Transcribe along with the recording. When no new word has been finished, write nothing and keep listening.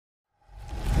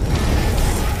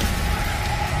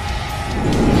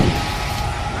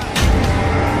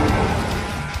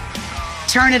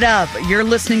Turn it up. You're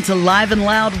listening to Live and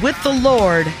Loud with the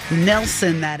Lord,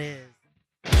 Nelson, that is.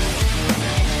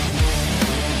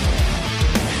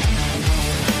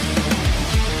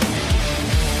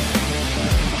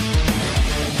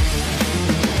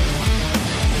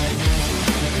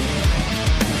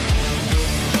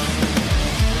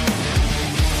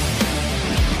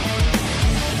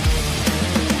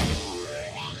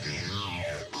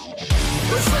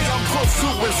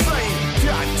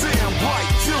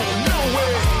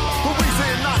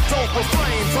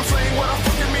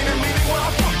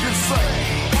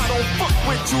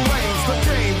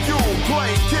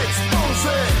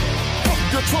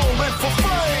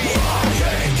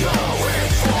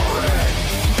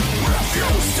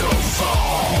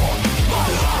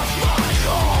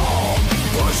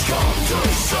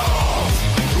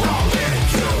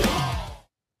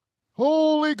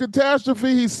 Holy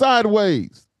catastrophe, he's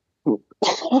sideways.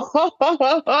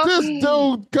 This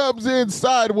dude comes in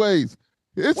sideways.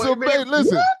 It's amazing.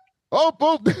 Listen. Oh.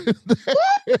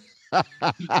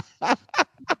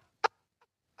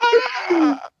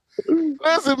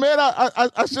 Listen, man,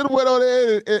 I should have went on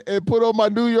there and put on my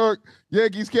New York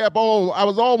Yankees cap on. I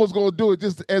was almost going to do it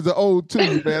just as an ode to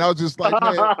you, man. I was just like,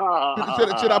 man,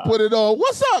 should I put it on?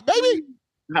 What's up, baby?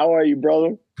 How are you,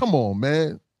 brother? Come on,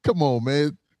 man.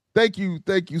 Thank you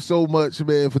so much,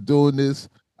 man, for doing this.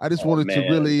 I just wanted to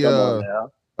really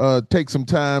take some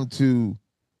time to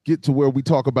get to where we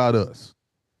talk about us.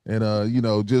 And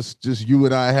just you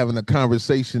and I having a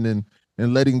conversation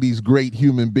and letting these great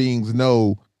human beings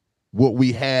know what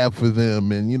we have for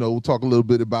them. And, we'll talk a little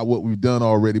bit about what we've done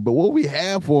already, but what we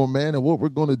have for them, man, and what we're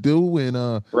going to do. And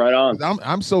right on.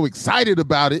 I'm so excited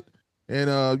about it. And,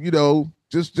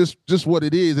 just what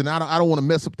it is. And I don't want to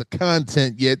mess up the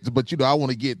content yet, but, I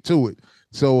want to get to it.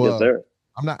 So yes, sir.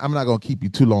 I'm not going to keep you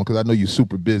too long because I know you're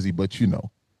super busy, but,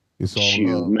 it's all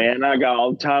shoot, man. I got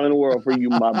all the time in the world for you,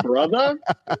 my brother.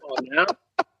 Come on now.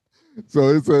 So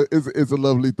it's a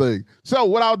lovely thing. So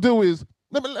what I'll do is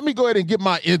let me go ahead and get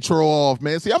my intro off,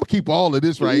 man. See, I'm gonna keep all of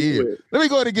this right here. Let me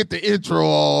go ahead and get the intro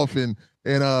off, and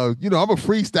I'm a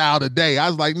freestyle today. I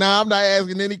was like, nah, I'm not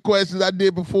asking any questions I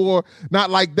did before.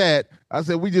 Not like that. I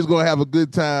said we just gonna have a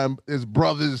good time as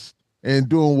brothers and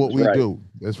doing what we do.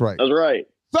 That's right. That's right.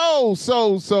 So.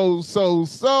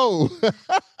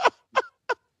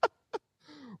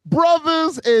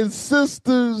 Brothers and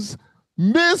sisters,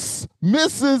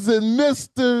 misses, and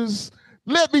misters,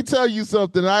 let me tell you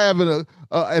something. I have an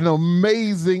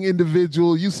amazing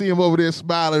individual. You see him over there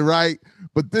smiling, right?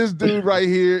 But this dude right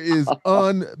here is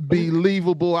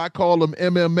unbelievable. I call him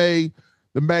MMA,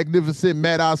 the Magnificent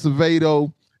Matt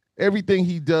Acevedo. Everything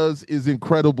he does is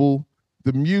incredible.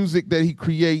 The music that he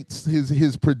creates,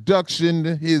 his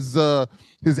production, his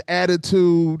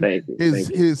attitude,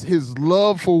 his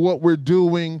love for what we're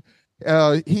doing.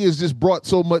 He has just brought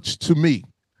so much to me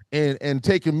and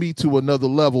taken me to another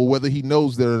level, whether he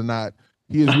knows that or not.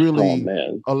 He has really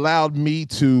allowed me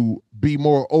to be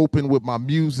more open with my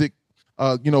music,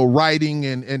 writing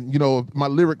and my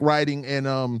lyric writing. And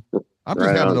I'm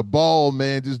just having a ball,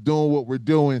 man, just doing what we're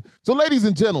doing. So ladies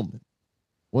and gentlemen,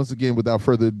 once again, without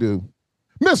further ado,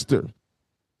 Mr.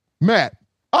 Matt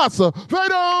Acevedo.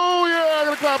 Yeah, I'm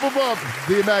gonna clap him up.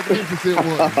 The Magnificent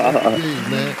one.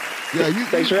 Man. Yeah,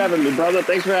 thanks for having me, brother.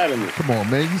 Thanks for having me. Come on,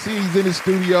 man. You see he's in his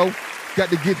studio,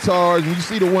 got the guitars, and you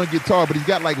see the one guitar, but he's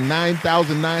got like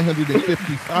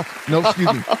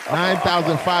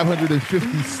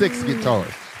 9,556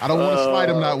 guitars. I don't want to slight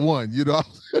him, not one,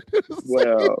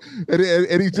 Well,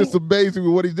 and he's just amazing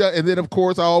with what he's done. And then, of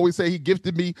course, I always say he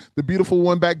gifted me the beautiful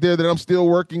one back there that I'm still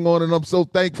working on, and I'm so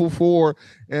thankful for.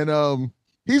 And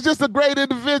he's just a great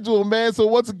individual, man. So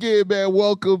once again, man,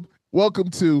 welcome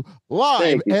to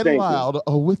Live and Loud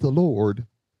with the Lord,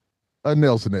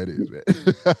 Nelson. That is, man.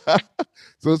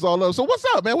 So it's all love. So what's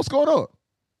up, man? What's going on?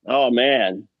 Oh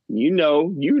man. I know,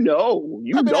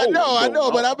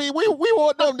 but I mean, we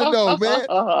want them to know, man.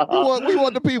 We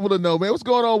want the people to know, man. What's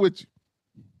going on with you?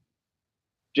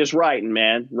 Just writing,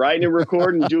 man. Writing and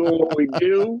recording, doing what we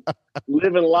do,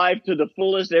 living life to the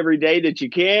fullest every day that you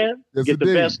can. Yes, get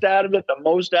the best out of it, the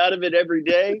most out of it every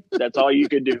day. That's all you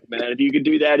can do, man. If you can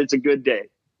do that, it's a good day.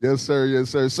 Yes, sir. Yes,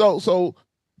 sir. So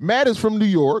Matt is from New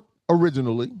York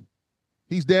originally.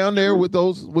 He's down there with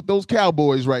those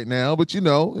Cowboys right now, but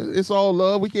it's all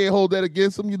love. We can't hold that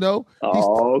against him,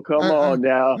 Oh, come on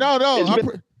now. No. It's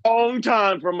been a long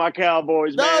time for my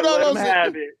Cowboys, man. Let them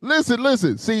have it.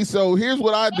 Listen. See, so here's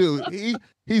what I do.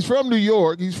 He's from New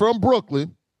York. He's from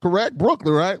Brooklyn, correct?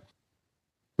 Brooklyn, right?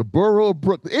 the borough of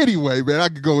Brooklyn. Anyway, man, I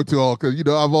could go into all because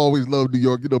I've always loved New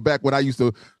York. Back when I used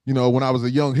to, when I was a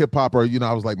young hip hopper,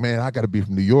 I was like, man, I got to be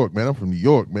from New York, man. I'm from New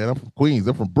York, man. I'm from Queens.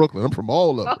 I'm from Brooklyn. I'm from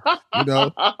all of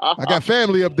them. I got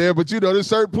family up there, but there's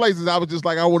certain places I was just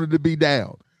like I wanted to be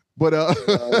down. But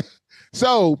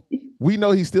so we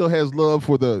know he still has love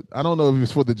for I don't know if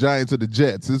it's for the Giants or the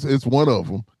Jets. It's one of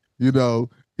them.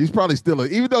 He's probably still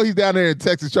even though he's down there in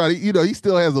Texas trying to, he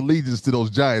still has allegiance to those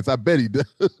Giants. I bet he does.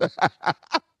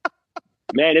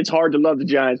 Man, it's hard to love the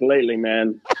Giants lately,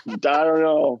 man. I don't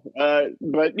know.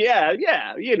 But yeah,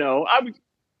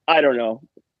 I don't know.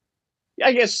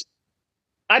 I guess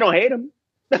I don't hate him.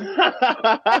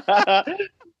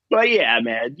 But yeah,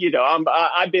 man,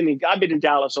 I've been in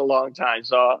Dallas a long time,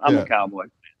 so I'm a Cowboy.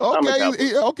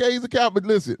 Okay, he's a Cowboy.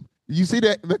 Listen, you see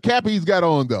that the cap he's got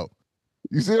on though.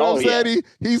 You see what I'm saying?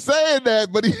 Yeah. He's saying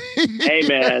that, but hey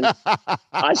man,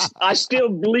 I still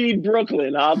bleed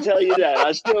Brooklyn. I'll tell you that.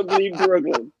 I still bleed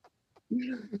Brooklyn.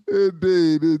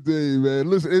 Indeed, man.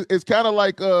 Listen, it's kind of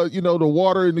like the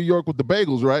water in New York with the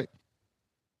bagels, right?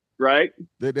 Right.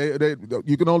 They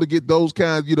you can only get those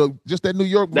kinds, just that New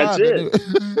York vibe. That's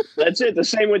it. That's it. The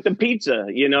same with the pizza.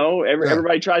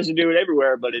 Everybody tries to do it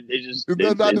everywhere, but it's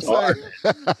not the hard.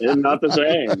 Same. It's not the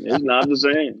same. It's not the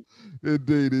same.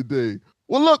 Indeed.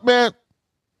 Well, look, man.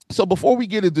 So before we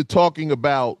get into talking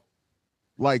about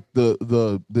like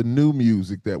the new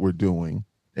music that we're doing,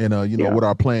 and what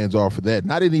our plans are for that,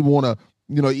 and I didn't even want to,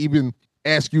 even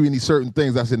ask you any certain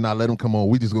things. I said, nah, let them come on.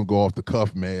 We just gonna go off the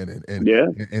cuff, man,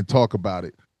 and talk about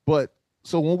it. But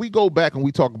so when we go back and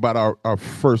we talk about our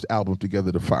first album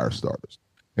together, the Firestarters,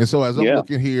 and so as I'm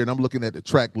looking here and I'm looking at the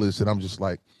track list, and I'm just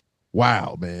like,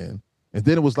 wow, man. And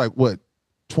then it was like what,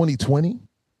 2020?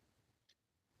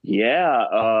 Yeah,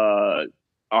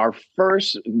 the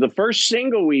first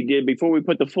single we did before we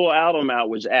put the full album out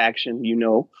was Action,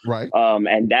 right?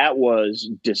 And that was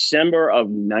December of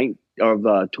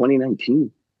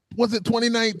 2019. Was it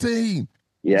 2019?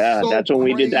 Yeah, that's when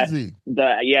we did that.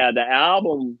 The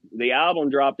album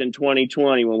dropped in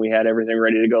 2020 when we had everything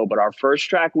ready to go. But our first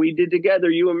track we did together,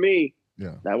 you and me,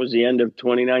 that was the end of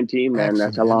 2019, man.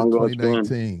 That's how long ago it's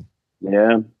been.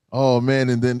 Yeah. Oh man,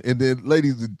 and then,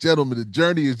 ladies and gentlemen, the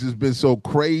journey has just been so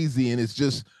crazy, and it's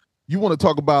just, you want to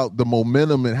talk about the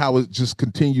momentum and how it just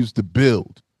continues to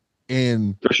build.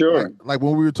 And for sure, like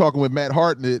when we were talking with Matt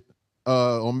Hartnett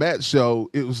on Matt's show,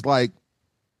 it was like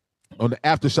on the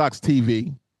Aftershocks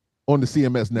TV on the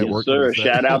CMS network. Yes, sir.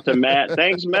 Shout out to Matt.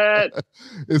 Thanks, Matt.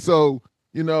 And so,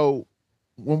 when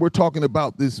we're talking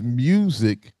about this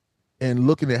music and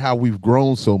looking at how we've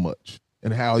grown so much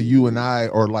and how you and I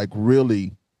are like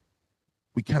really,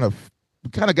 we kind of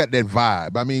got that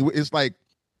vibe. I mean, it's like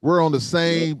we're on the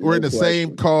same, we're in the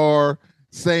same car,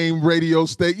 same radio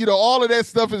station, all of that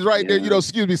stuff is right there.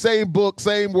 Same book,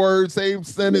 same word, same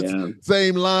sentence,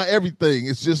 same line, everything.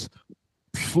 It's just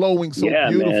flowing so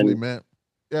beautifully, man.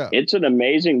 Yeah, it's an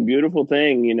amazing, beautiful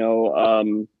thing.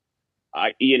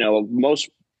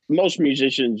 Most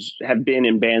musicians have been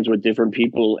in bands with different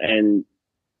people, and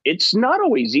it's not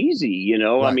always easy.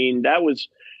 Right. I mean, that was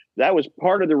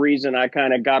part of the reason I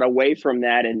kind of got away from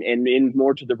that and in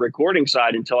more to the recording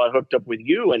side until I hooked up with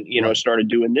you and, started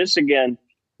doing this again,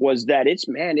 was that it's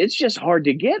just hard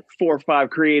to get 4 or 5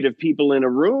 creative people in a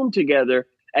room together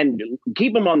and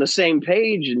keep them on the same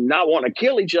page and not want to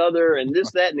kill each other and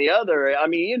this, that, and the other. I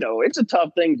mean, it's a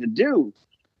tough thing to do.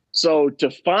 So to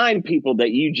find people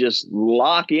that you just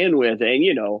lock in with,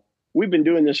 and, we've been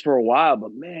doing this for a while,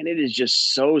 but man, it is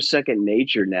just so second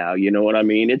nature now. You know what I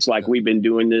mean? It's like we've been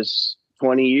doing this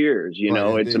 20 years,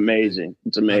 it's amazing.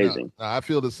 It's amazing. I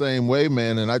feel the same way,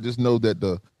 man. And I just know that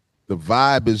the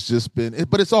vibe has just been,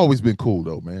 but it's always been cool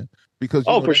though, man, because,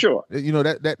 for sure.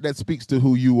 That speaks to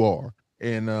who you are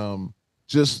and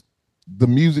just the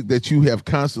music that you have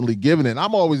constantly given. And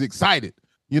I'm always excited.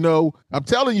 I'm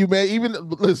telling you, man, even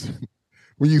listen,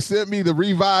 when you sent me the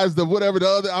revised of whatever the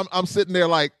other, I'm sitting there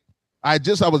like, I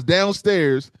was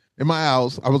downstairs in my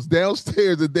house. I was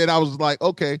downstairs, and then I was like,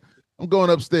 okay, I'm going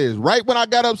upstairs. Right when I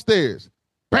got upstairs,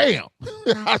 bam!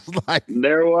 I was like,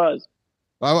 there it was.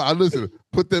 I listened,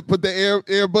 put the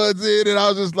earbuds in, and I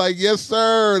was just like, yes,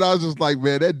 sir. And I was just like,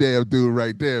 man, that damn dude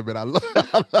right there, man. I love it.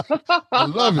 I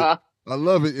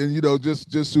love it. And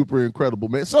just super incredible,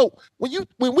 man. So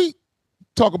when we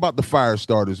talk about the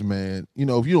Firestarters, man,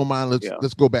 if you don't mind,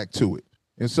 let's go back to it.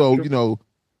 And so, sure.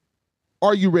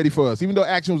 Are you ready for us? Even though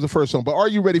Action was the first song, but are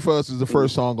you ready for us as the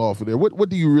first song off of there? What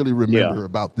do you really remember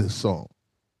about this song?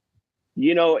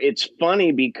 It's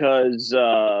funny because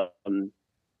it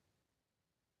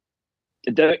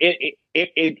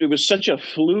was such a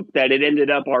fluke that it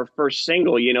ended up our first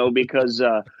single, because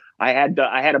I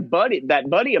had a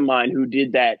buddy of mine who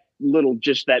did that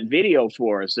that video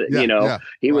for us.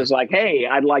 He was like, hey,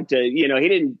 I'd like to, he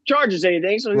didn't charge us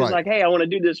anything. So he was like, hey, I want to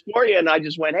do this for you. And I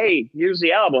just went, hey, here's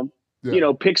the album,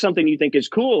 pick something you think is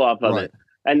cool off of it.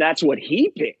 And that's what he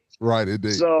picked. Right. It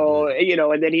did. So,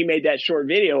 and then he made that short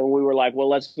video and we were like, well,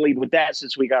 let's lead with that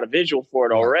since we got a visual for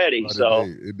it already. Right, so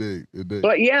it did.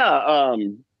 But yeah,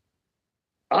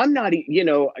 I'm not,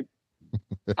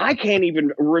 I can't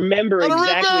even remember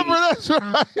exactly. That's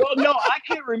right. Well, no, I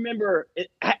can't remember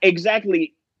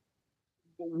exactly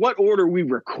what order we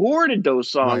recorded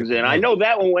those songs in. I know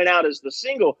that one went out as the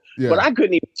single, but I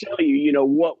couldn't even tell you,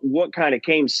 what kind of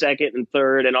came second and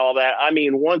third and all that. I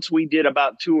mean, once we did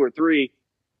about 2 or 3,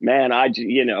 man, my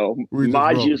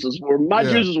juices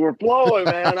were flowing,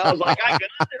 man. I was like, I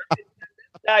got it.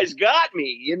 Guy's got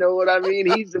me. You know what I mean?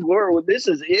 This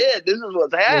is it. This is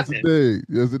what's happening.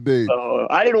 Yes, indeed. So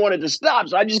I didn't want it to stop,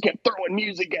 so I just kept throwing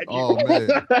music at you. Oh man!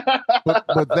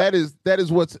 but that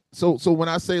is what's so. When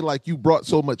I say like you brought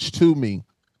so much to me,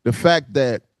 the fact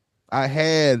that I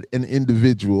had an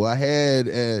individual, I had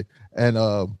a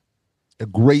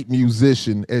great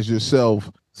musician as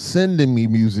yourself sending me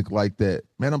music like that,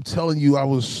 man. I'm telling you, I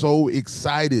was so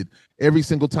excited every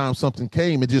single time something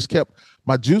came. It just kept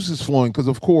my juices flowing because,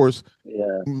 of course,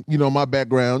 my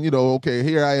background, okay,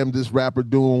 here I am, this rapper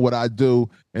doing what I do.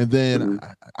 And then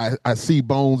I see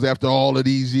Bones after all of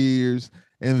these years.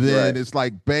 And then it's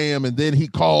like, bam. And then he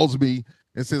calls me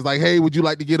and says like, hey, would you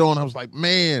like to get on? I was like,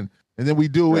 man. And then we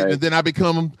do it. And then I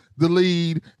become the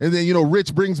lead. And then,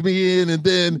 Rich brings me in. And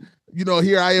then,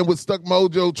 here I am with Stuck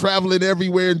Mojo traveling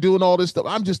everywhere and doing all this stuff.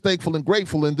 I'm just thankful and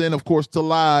grateful. And then, of course, to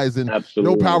Lies and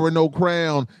No Power, No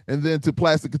Crown, and then to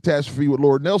Plastic Catastrophe with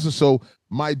Lord Nelson. So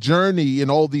my journey and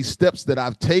all these steps that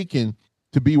I've taken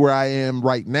to be where I am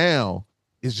right now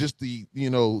is just the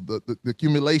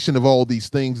accumulation of all these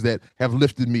things that have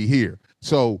lifted me here.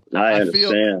 So I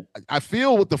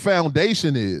feel what the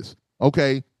foundation is.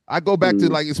 Okay. I go back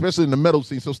to especially in the metal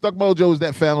scene. So Stuck Mojo is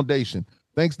that foundation.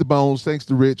 Thanks to Bones, thanks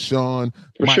to Rich, Sean,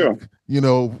 Mike,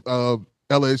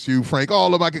 LSU, Frank, all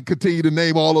of them. I could continue to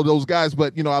name all of those guys,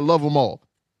 but I love them all.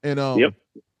 And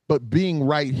but being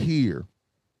right here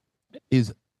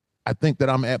is, I think that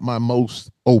I'm at my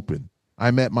most open.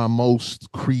 I'm at my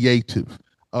most creative.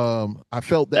 I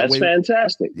felt that way. That's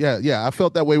fantastic. Yeah. I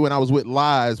felt that way when I was with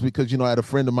Lies because I had a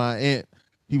friend of my aunt.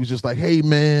 He was just like, hey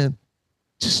man,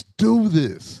 just do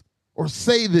this. Or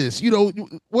say this,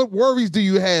 what worries do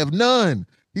you have? None.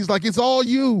 He's like, it's all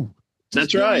you.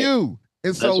 That's right. You.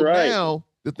 And so now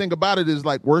the thing about it is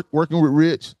like working with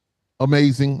Rich,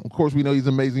 amazing. Of course, we know he's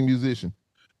an amazing musician.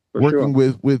 Working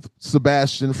with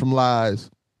Sebastian from Lies,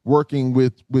 working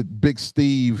with Big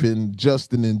Steve and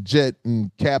Justin and Jet and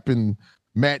Cap and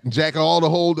Matt and Jack, all the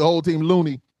whole team,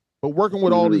 Looney. But working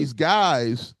with all these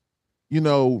guys,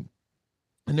 and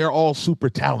they're all super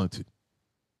talented.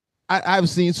 I've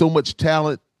seen so much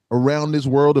talent around this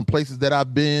world and places that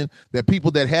I've been that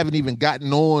people that haven't even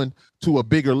gotten on to a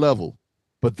bigger level,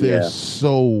 but they're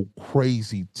so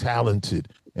crazy talented.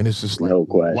 And it's just like,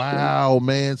 wow,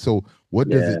 man. So what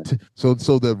does it, so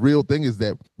the real thing is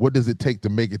that what does it take to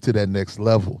make it to that next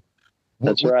level?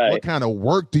 What kind of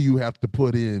work do you have to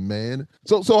put in, man?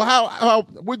 So how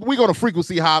we're going to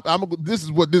frequency hop. This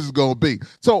is what this is going to be.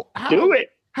 So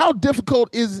how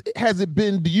difficult has it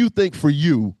been, do you think, for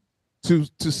you to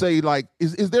say like,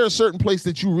 is there a certain place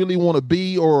that you really want to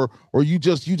be, or you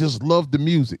just love the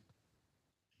music?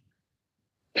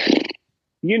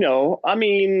 I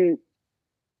mean,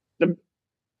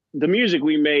 the music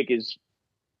we make is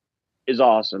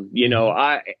awesome.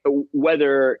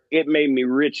 Whether it made me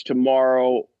rich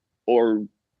tomorrow or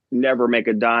never make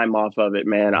a dime off of it,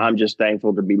 man, I'm just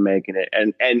thankful to be making it.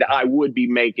 And I would be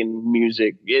making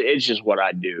music. It's just what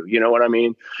I do. You know what I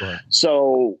mean? Right.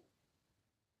 So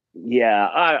yeah,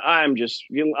 I'm just,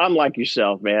 I'm like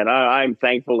yourself, man. I'm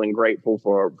thankful and grateful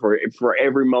for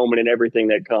every moment and everything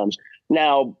that comes.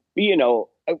 Now,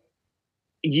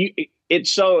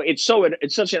 it's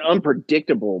such an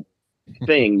unpredictable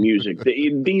thing, music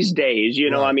these days.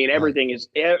 I mean, everything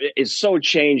is so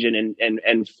changing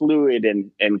and fluid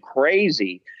and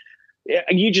crazy.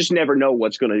 You just never know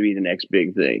what's going to be the next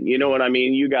big thing. You know what I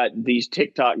mean? You got these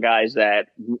TikTok guys that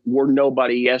were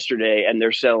nobody yesterday, and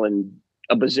they're selling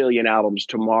a bazillion albums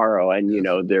tomorrow, and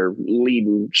they're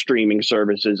leading streaming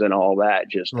services and all that,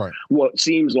 just what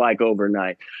seems like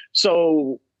overnight.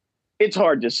 So it's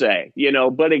hard to say,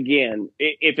 but again,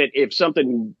 if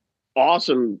something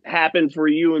awesome happened for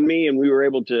you and me, and we were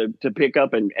able to pick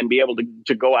up and be able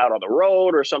to go out on the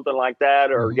road or something like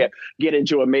that, or get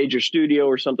into a major studio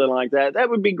or something like that, that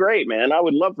would be great, man. I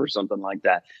would love for something like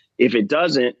that. If it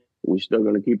doesn't, we're still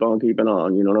going to keep on keeping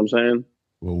on. You know what I'm saying?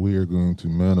 Well, we are going to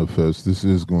manifest. This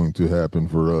is going to happen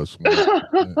for us.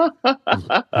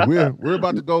 We're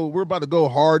about to go. We're about to go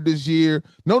hard this year.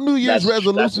 No New Year's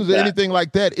resolutions or anything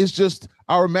like that. It's just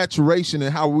our maturation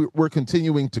and how we're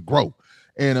continuing to grow.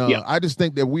 And I just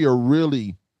think that we are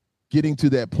really getting to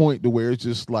that point to where it's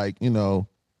just like, kick in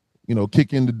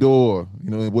the door,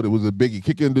 what it was a biggie,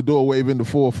 kick in the door, wave in the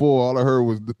 4-4. All I heard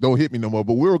was don't hit me no more.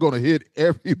 But we were going to hit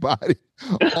everybody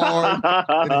hard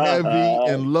and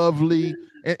heavy and lovely.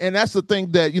 And that's the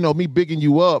thing that, me bigging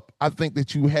you up, I think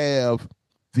that you have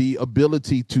the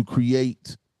ability to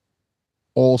create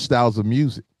all styles of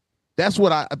music. That's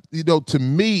what to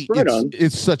me,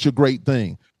 it's such a great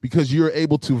thing because you're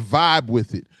able to vibe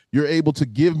with it. You're able to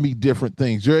give me different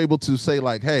things. You're able to say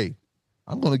like, hey,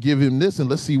 I'm going to give him this and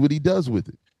let's see what he does with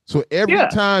it. So every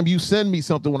time you send me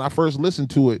something, when I first listen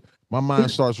to it, my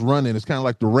mind starts running. It's kind of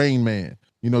like the Rain Man,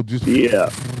 just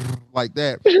like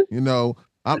that,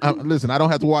 listen, I don't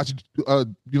have to watch,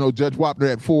 Judge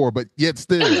Wapner at 4, but yet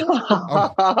still. And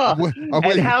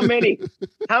how many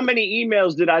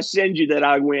emails did I send you that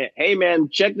I went, hey man,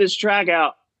 check this track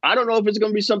out. I don't know if it's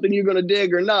going to be something you're going to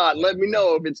dig or not. Let me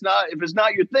know. If it's not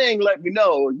your thing, let me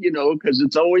know, because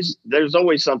there's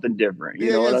always something different.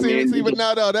 You know what I mean? See, but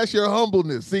no, that's your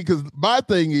humbleness. See, because my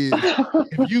thing is,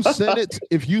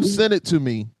 if you send it to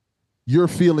me, you're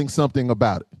feeling something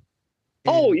about it.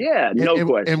 And, no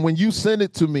question. And when you send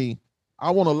it to me, I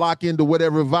want to lock into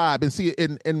whatever vibe and see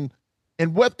it. And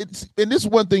this is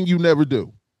one thing you never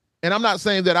do. And I'm not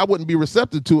saying that I wouldn't be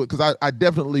receptive to it because I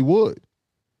definitely would.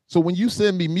 So when you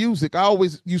send me music, I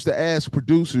always used to ask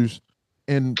producers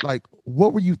and like,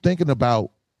 what were you thinking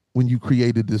about when you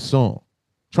created this song?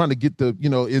 Trying to get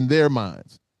in their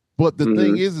minds. But the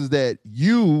thing is that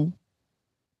you,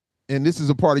 and this is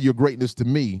a part of your greatness to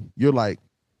me, you're like,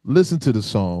 listen to the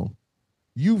song.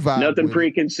 You vibe. Nothing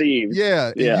preconceived.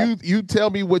 Yeah. You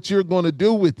tell me what you're going to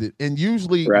do with it. And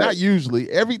not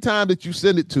usually, every time that you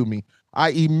send it to me, I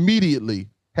immediately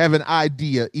have an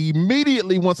idea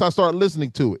once I start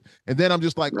listening to it. And then I'm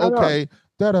just like, okay,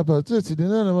 I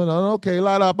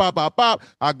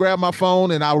grab my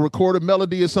phone and I'll record a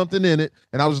melody or something in it.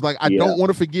 And I was like, I don't want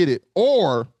to forget it.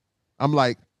 Or I'm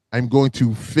like, I'm going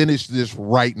to finish this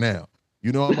right now.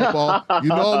 I'm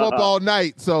up all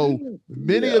night. So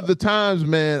many of the times,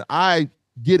 man, I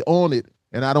get on it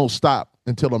and I don't stop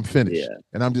until I'm finished. Yeah.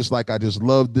 And I'm just like, I just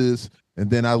love this. And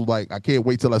then I was like, I can't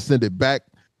wait till I send it back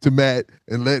to Matt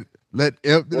and let him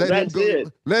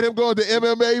go into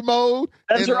MMA mode.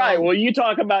 That's right. Well, you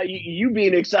talk about you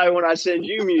being excited when I send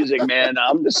you music, man.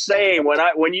 I'm the same.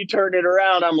 When you turn it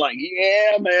around, I'm like,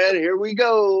 yeah, man, here we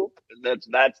go.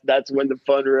 That's when the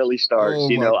fun really starts.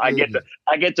 I get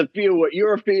to feel what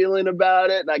you're feeling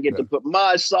about it, and I get to put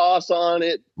my sauce on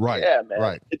it. Right. Yeah, man.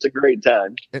 Right. It's a great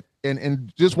time.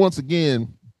 And just once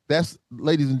again, that's,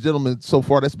 ladies and gentlemen, so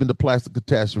far that's been the Plastic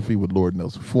Catastrophe with Lord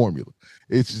Nelson formula.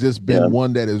 It's just been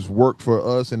one that has worked for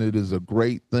us, and it is a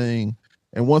great thing.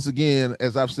 And once again,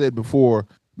 as I've said before,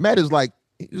 Matt is like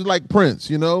Prince.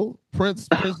 Prince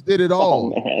did it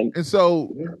all. Man. And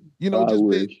so, once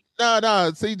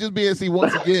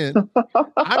again,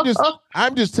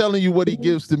 I'm just telling you what he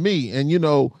gives to me, and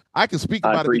I can speak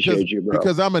about it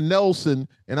because I'm a Nelson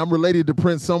and I'm related to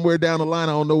Prince somewhere down the line.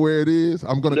 I don't know where it is.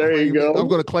 I'm gonna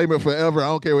claim it forever. I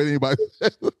don't care what anybody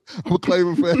says. I'm gonna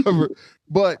claim it forever.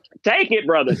 But take it,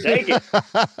 brother. Take it.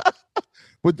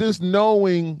 But just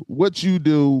knowing what you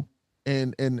do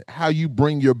and how you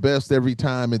bring your best every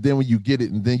time, and then when you get it,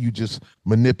 and then you just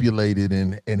manipulate it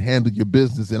and handle your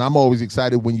business. And I'm always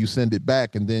excited when you send it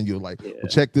back, and then you're like, well,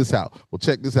 check this out. Well,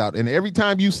 check this out. And every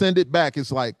time you send it back,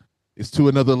 it's like, it's to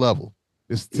another level.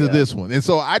 It's to this one. And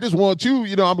so I just want you,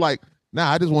 I'm like,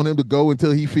 I just want him to go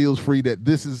until he feels free that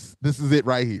this is it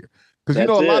right here. Because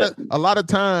a lot of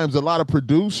times, a lot of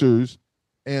producers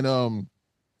and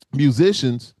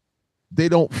musicians, they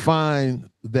don't find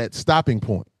that stopping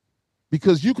point.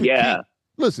 Because you can you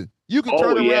can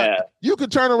turn around. You can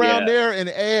turn around there and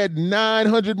add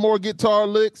 900 more guitar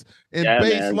licks and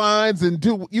bass lines and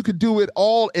you could do it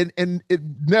all and it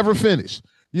never finish.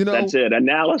 That's it.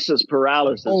 Analysis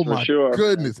paralysis. Oh for my sure.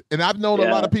 Goodness. And I've known a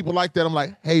lot of people like that. I'm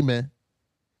like, hey man.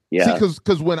 Yeah. See,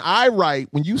 because when I write,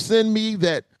 when you send me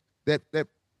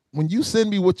when you send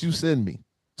me what you send me,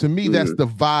 to me, that's the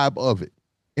vibe of it.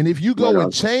 And if you go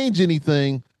and change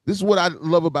anything, this is what I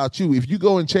love about you. If you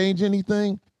go and change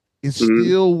anything, it's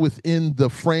still within the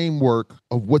framework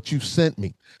of what you sent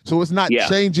me. So it's not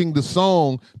changing the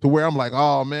song to where I'm like,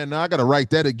 oh man, now I got to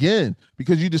write that again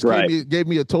because you just gave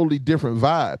me a totally different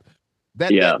vibe.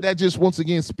 That just once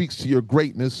again speaks to your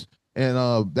greatness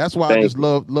And that's why I just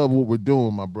love what we're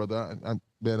doing, my brother. I'm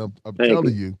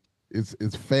telling you,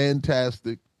 it's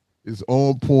fantastic. It's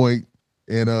on point,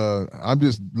 and I'm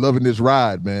just loving this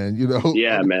ride, man. You know?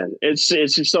 Yeah, man. It's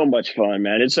just so much fun,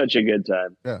 man. It's such a good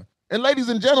time. Yeah. And ladies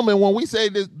and gentlemen, when we say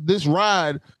this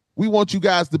ride, we want you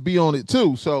guys to be on it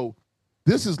too. So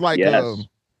this is like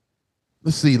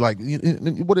let's see, like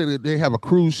what they have a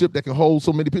cruise ship that can hold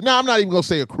so many people. No, I'm not even gonna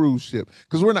say a cruise ship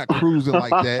because we're not cruising like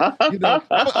that. You know,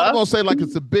 I'm gonna say like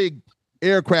it's a big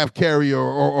aircraft carrier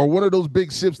or one of those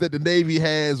big ships that the Navy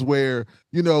has where,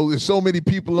 you know, there's so many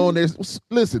people on there.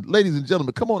 Listen, ladies and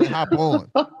gentlemen, come on and hop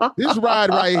on. This ride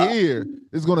right here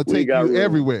is gonna take you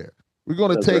everywhere. We're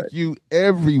gonna take you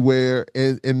everywhere,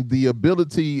 and the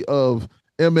ability of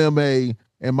MMA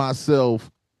and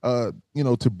myself, you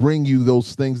know, to bring you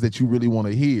those things that you really want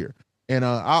to hear. And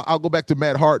I'll go back to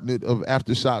Matt Hartnett of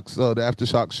Aftershocks, the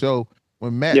Aftershock show,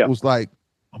 when Matt was like,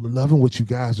 I'm loving what you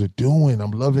guys are doing.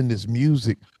 I'm loving this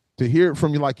music. To hear it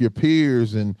from you like your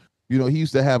peers, and you know, he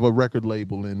used to have a record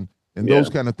label and those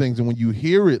kind of things. And when you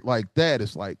hear it like that,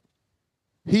 it's like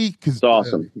it's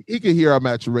awesome. He can hear our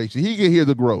maturation. He can hear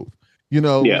the growth, you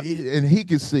know, and he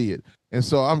can see it. And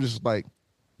so I'm just like,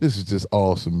 this is just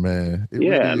awesome, man.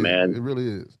 Man. It really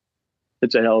is.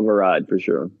 It's a hell of a ride for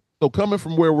sure. So coming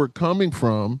from where we're coming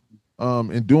from,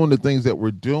 and doing the things that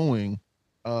we're doing,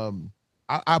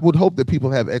 I would hope that people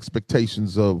have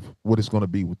expectations of what it's going to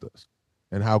be with us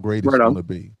and how great it's going to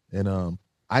be. And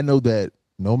I know that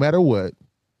no matter what,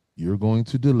 you're going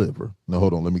to deliver. Now,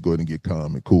 hold on. Let me go ahead and get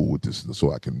calm and cool with this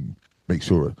so I can make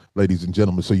sure, ladies and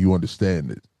gentlemen, so you understand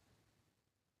it.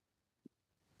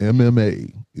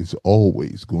 MMA is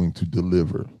always going to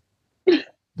deliver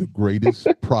the greatest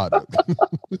product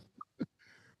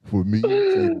for me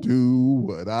to do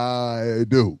what I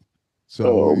do.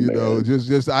 So, you know,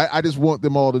 I just want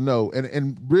them all to know.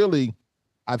 And really,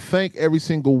 I thank every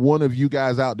single one of you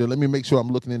guys out there. Let me make sure I'm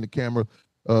looking in the camera.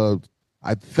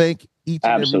 I thank each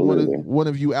and every one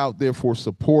of you out there for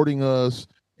supporting us.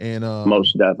 And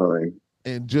most definitely.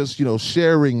 And just, you know,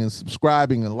 sharing and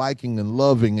subscribing and liking and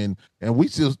loving. And we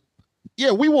just,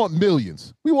 we want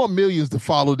millions. We want millions to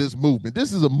follow this movement.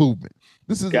 This is a movement.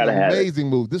 This is an amazing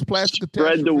move. This plastic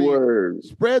Spread the word.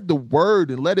 Spread the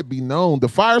word and let it be known. The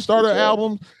Firestarter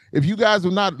album, if you guys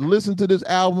have not listened to this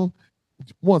album,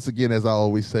 once again, as I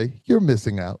always say, you're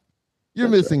missing out. You're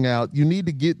missing out. You need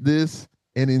to get this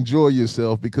and enjoy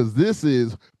yourself, because this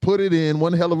is, put it in,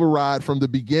 one hell of a ride from the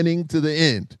beginning to the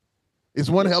end. It's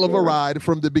one hell of a ride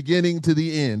from the beginning to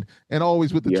the end, and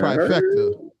always with the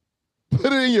trifecta.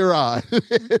 Put it in your eye.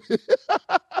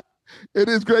 It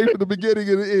is great from the beginning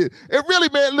and the end. It really,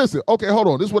 man, listen. Okay, hold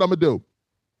on. This is what I'm going to do.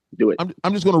 Do it.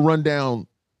 I'm just going to run down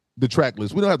the track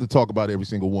list. We don't have to talk about every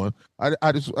single one. Man.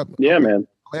 I'm going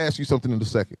to ask you something in a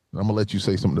second. I'm going to let you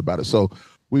say something about it. So,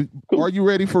 are you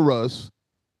ready for us?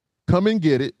 Come and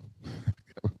get it.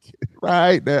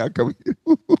 Right now. Come and get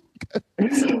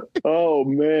it. Oh,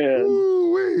 man.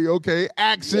 Ooh-wee. Okay.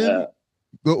 Action. Yeah.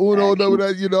 The Uno number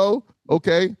that, you know.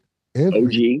 Okay.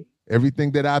 OG.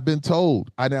 Everything that I've been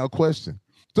told, I now question.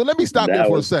 So let me stop there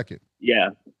for a second. Yeah.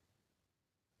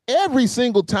 Every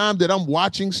single time that I'm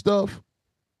watching stuff,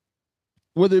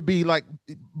 whether it be like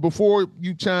before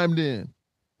you chimed in,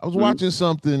 I was watching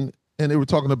something and they were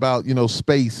talking about, you know,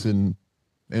 space and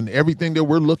everything that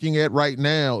we're looking at right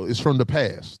now is from the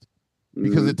past,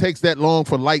 because it takes that long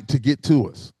for light to get to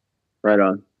us. Right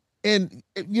on. And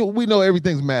you know, we know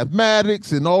everything's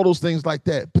mathematics and all those things like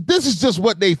that, but this is just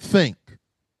what they think.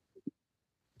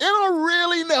 They don't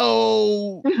really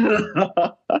know.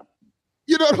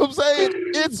 You know what I'm saying?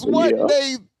 It's what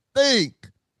they think.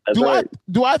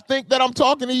 Do I think that I'm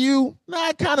talking to you? No,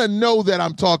 I kind of know that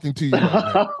I'm talking to you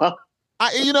right now.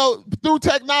 You know, through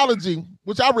technology,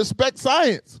 which I respect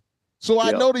science. So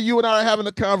I know that you and I are having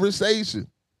a conversation.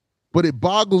 But it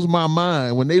boggles my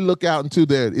mind when they look out into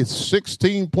that. It's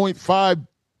 16.5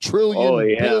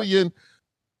 trillion billion.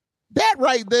 That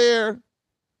right there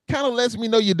kind of lets me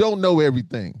know you don't know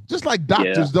everything. Just like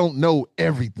doctors don't know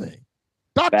everything.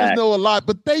 Doctors know a lot,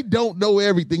 but they don't know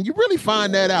everything. You really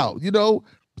find that out, you know?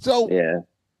 So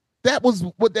that was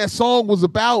what that song was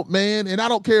about, man. And I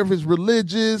don't care if it's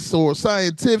religious or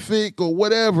scientific or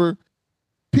whatever.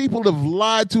 People have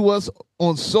lied to us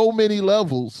on so many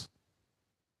levels,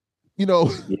 you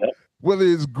know, whether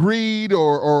it's greed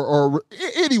or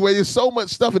anyway, there's so much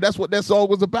stuff. And that's what that song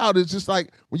was about. It's just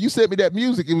like, when you sent me that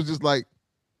music, it was just like,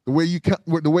 the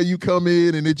way you come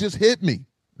in, and it just hit me.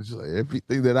 It's just like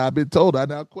everything that I've been told, I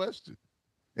now question.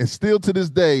 And still to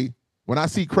this day, when I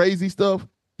see crazy stuff,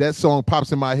 that song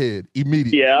pops in my head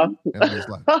immediately. Yeah. And I'm just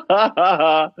like,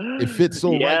 it fits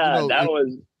so right. You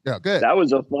know, Yeah, good. That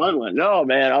was a fun one. No,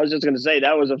 man, I was just going to say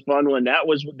that was a fun one. That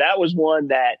was one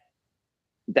that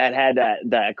had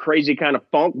that crazy kind of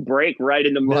funk break right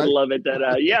in the middle of it. That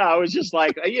I was just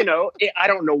like, I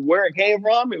don't know where it came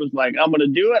from. It was like, I'm going to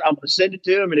do it. I'm going to send it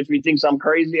to him, and if he thinks I'm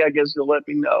crazy, I guess he'll let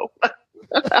me know.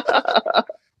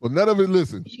 Well, none of it.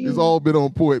 Listen, it's all been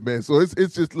on point, man. So it's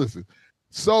just listen.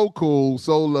 So cool,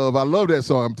 so love. I love that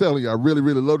song. I'm telling you, I really,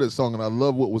 really love that song, and I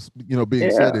love what was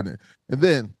being said in it. And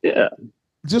then,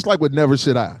 just like with Never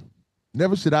Should I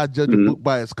judge a book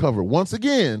by its cover. Once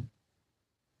again,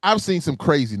 I've seen some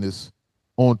craziness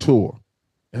on tour,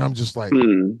 and I'm just like,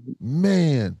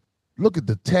 man, look at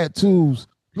the tattoos,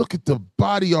 look at the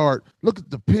body art, look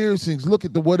at the piercings, look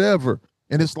at the whatever,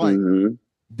 and it's like,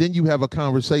 then you have a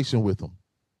conversation with them.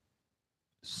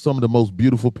 Some of the most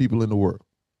beautiful people in the world.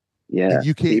 Yeah, and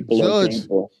you can't judge.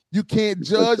 You can't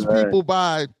judge people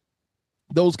by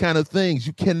those kind of things.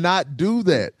 You cannot do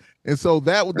that. And so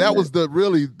that was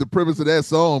the premise of that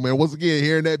song, man. Once again,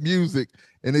 hearing that music,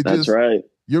 and that's right.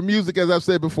 Your music, as I've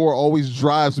said before, always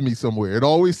drives me somewhere. It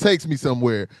always takes me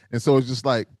somewhere. And so it's just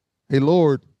like, hey,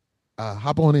 Lord,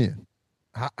 hop on in.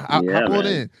 Hop on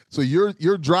in. So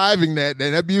you're driving that,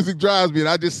 and that music drives me, and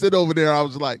I just sit over there. I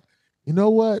was like, you know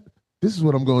what? This is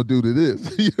what I'm going to do to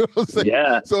this. You know what I'm saying?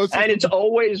 Yeah. So it's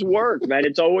always worked, man.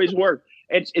 It's always worked.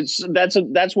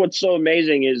 That's what's so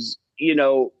amazing is,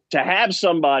 to have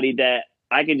somebody that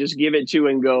I can just give it to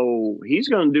and go, he's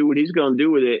going to do what he's going to do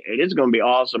with it, and it's going to be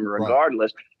awesome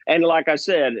regardless. Right. And like I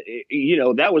said,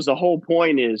 that was the whole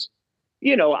point is,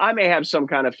 I may have some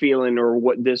kind of feeling or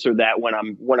what this or that when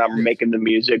I'm making the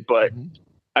music, but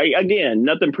again,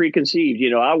 nothing preconceived.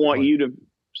 I want you to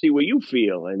see what you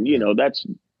feel, and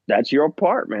that's your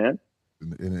part, man.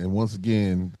 And once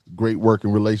again, great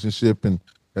working relationship, and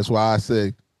that's why I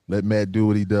say let Matt do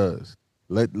what he does.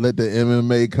 Let the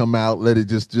MMA come out, let it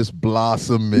just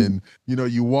blossom, and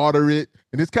you water it,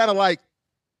 and it's kind of like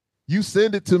you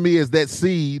send it to me as that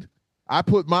seed. I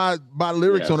put my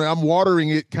lyrics on it. I'm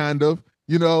watering it, kind of,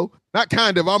 not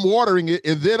kind of. I'm watering it,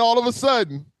 and then all of a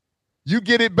sudden, you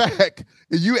get it back,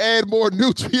 and you add more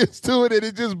nutrients to it, and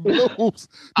it just blooms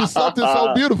to something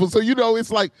so beautiful. So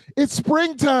it's like it's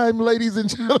springtime, ladies and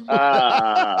gentlemen.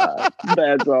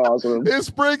 That's awesome. It's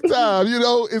springtime.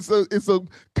 It's a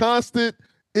constant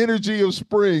energy of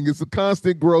spring. It's a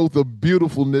constant growth of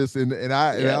beautifulness, and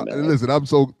listen, I'm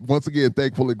so once again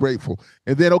thankful and grateful.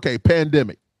 And then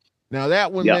pandemic. Now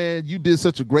that one, man, you did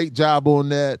such a great job on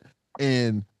that,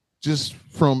 and just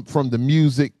from the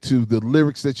music to the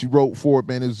lyrics that you wrote for it,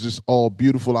 man, it was just all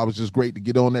beautiful. I was just great to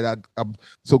get on that. I'm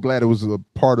so glad it was a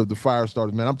part of the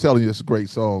Firestarters, man. I'm telling you, it's a great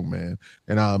song, man.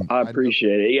 And I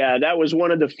appreciate it. Yeah, that was one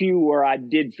of the few where I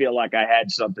did feel like I had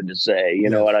something to say.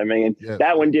 You know what I mean? Yes.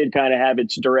 That one did kind of have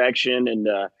its direction, and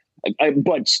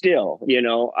but still,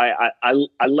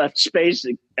 I left space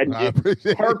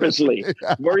purposely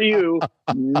for you,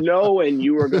 knowing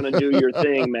you were going to do your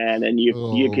thing, man, and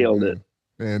you killed it.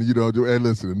 And and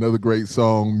listen, another great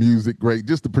song, music great,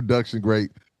 just the production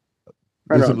great.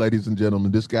 Listen, ladies and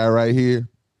gentlemen, this guy right here,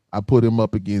 I put him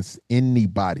up against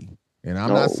anybody. And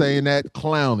I'm not saying that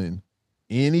clowning.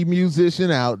 Any musician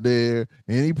out there,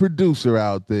 any producer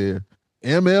out there,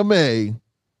 MMA,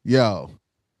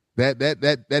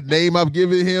 that name I've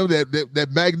given him, that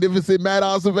magnificent Matt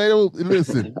Acevedo,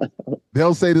 listen,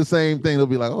 they'll say the same thing. They'll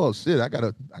be like, oh shit, I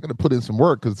gotta put in some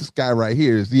work, because this guy right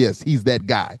here he's that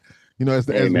guy. As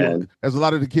a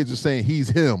lot of the kids are saying, he's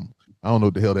him. I don't know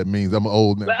what the hell that means. I'm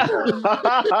old now. He's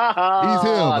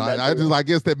him. I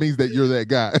guess that means that you're that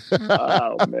guy.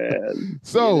 Oh man.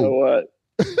 So you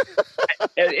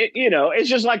know what? It's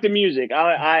just like the music.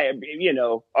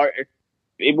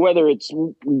 Whether it's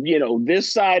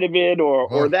this side of it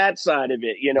or that side of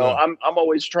it, I'm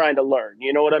always trying to learn.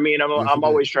 You know what I mean? I'm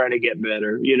always trying to get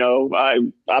better.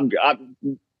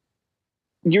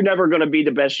 You're never going to be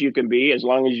the best you can be as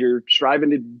long as you're striving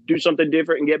to do something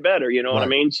different and get better. You know what I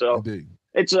mean? So indeed.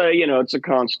 It's a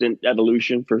constant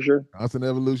evolution for sure. Constant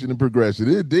evolution and progression.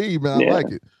 Indeed, man. I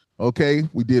like it. Okay.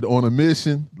 We did On a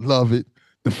Mission. Love it.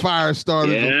 The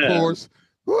Firestarters, of course.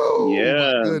 Woo,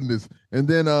 my goodness. And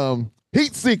then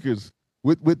Heat Seekers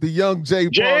with the young Jay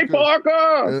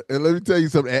Parker. And let me tell you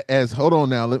something. Hold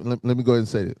on now. Let me go ahead and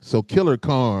say it. So Killer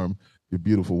Carm, your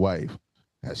beautiful wife.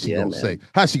 How's she gonna say?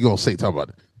 Talk about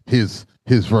it. his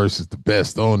verse is the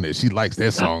best on there. She likes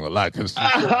that song a lot because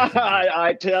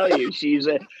I tell you,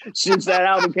 since that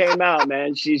album came out,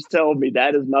 man, she's told me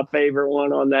that is my favorite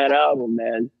one on that album,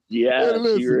 man. Yeah,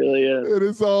 she really is. And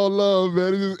it's all love,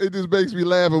 man. It just makes me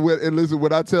laugh. And listen,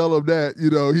 when I tell him that,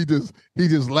 he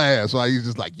just laughs. Like he's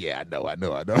just like, yeah, I know. Like,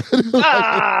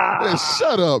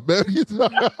 shut up, man.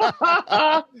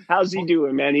 How's he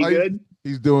doing, man? He good?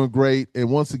 He's doing great. And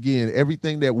once again,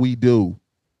 everything that we do,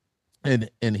 and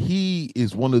he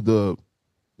is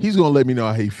he's gonna let me know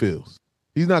how he feels.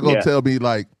 He's not gonna tell me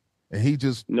like, and he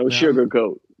just no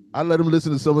sugarcoat. I let him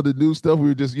listen to some of the new stuff. We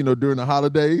were just, during the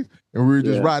holidays, and we were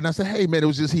just riding. I said, hey man, it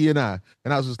was just he and I.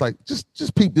 And I was just like,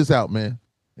 just peep this out, man.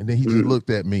 And then he just looked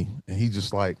at me and he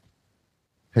just like,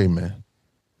 hey man,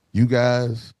 you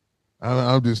guys,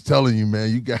 I'm just telling you,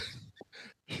 man, you guys,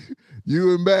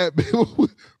 you and Matt, man,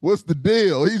 what's the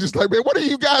deal? He's just like, man, what are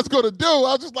you guys gonna do?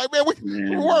 I was just like, man,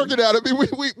 we're working at it. I mean,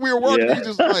 we were working. Yeah.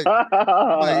 He's just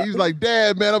like, he's like,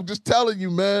 Dad, man, I'm just telling you,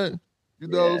 man.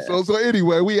 So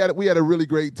anyway, we had a really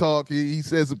great talk. He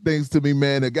said some things to me,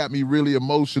 man, that got me really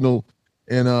emotional.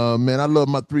 And man, I love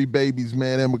my 3 babies,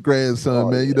 man, and my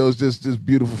grandson, man. It's just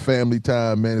beautiful family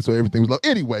time, man. And so everything was love.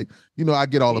 Anyway, I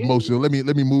get all emotional. Let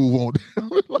me move on.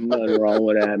 Nothing wrong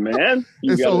with that, man.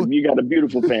 You got a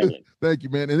beautiful family. Thank you,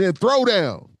 man. And then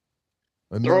Throwdown.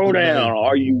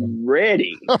 Are you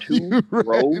ready to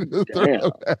throw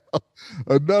down?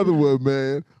 Another one,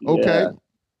 man. Okay. Yeah.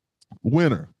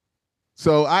 Winner.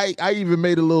 So I even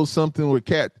made a little something with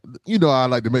Kat. I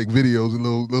like to make videos and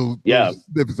little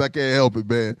snippets. I can't help it,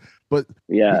 man. But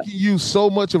we can use so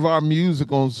much of our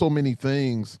music on so many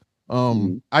things.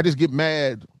 I just get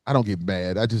mad. I don't get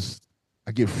mad. I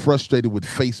get frustrated with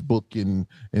Facebook and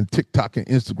TikTok and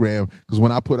Instagram because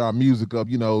when I put our music up,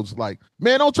 it's like,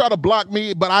 man, don't try to block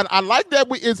me. But I like that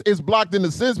it's blocked in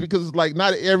a sense because it's like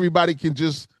not everybody can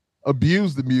just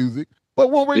abuse the music. But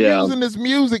when we're using this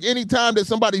music, anytime that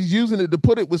somebody's using it to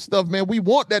put it with stuff, man, we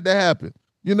want that to happen.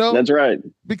 That's right.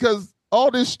 Because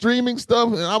all this streaming stuff,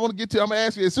 and I'm going to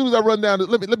ask you as soon as I run down.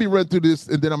 Let me run through this,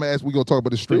 and then I'm going to ask. We're going to talk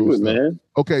about the streaming stuff, man.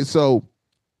 Okay, so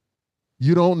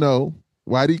you don't know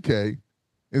YDK,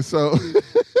 and so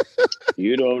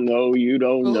you don't know.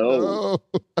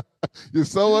 You're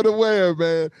so unaware,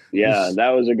 man. Yeah,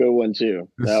 that was a good one too.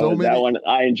 That one.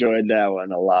 I enjoyed that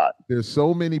one a lot. There's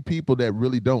so many people that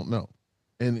really don't know.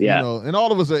 And and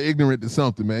all of us are ignorant to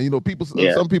something, man.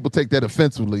 Some people take that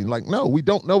offensively. Like, no, we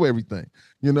don't know everything,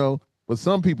 But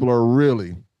some people are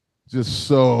really just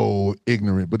so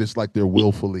ignorant, but it's like they're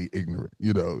willfully ignorant,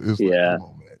 It's like, come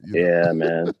on, man. Yeah,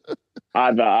 man.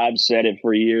 I've said it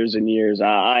for years and years.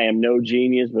 I am no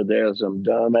genius, but there are some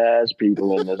dumbass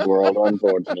people in this world,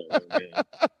 unfortunately. Man.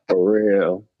 For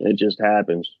real. It just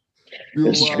happens.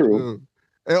 It's true.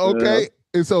 Okay.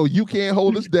 And so you can't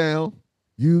hold us down.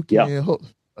 You can't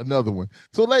hold another one.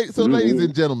 So ladies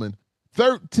and gentlemen,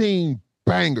 13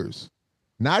 bangers.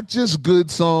 Not just good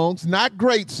songs, not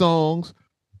great songs,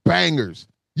 bangers.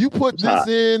 You put this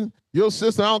in your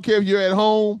system. I don't care if you're at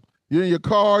home, you're in your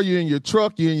car, you're in your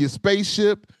truck, you're in your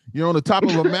spaceship, you're on the top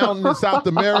of a mountain in South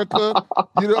America.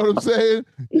 You know what I'm saying?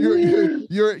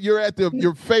 You're at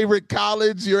your favorite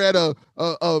college. You're at a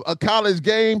college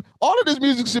game. All of this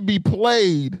music should be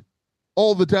played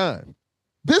all the time.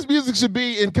 This music should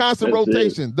be in constant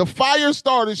rotation. The fire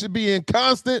starter should be in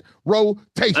constant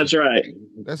rotation. That's right.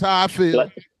 That's how I feel.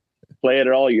 Play it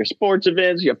at all your sports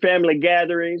events, your family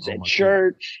gatherings, at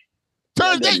church.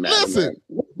 Listen,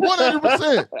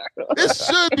 100%. It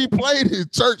should be played in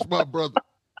church, my brother.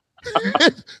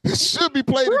 It should be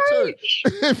played in church.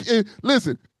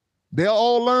 Listen, they'll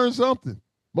all learn something.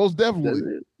 Most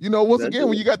definitely. Once again,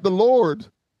 when you got the Lord,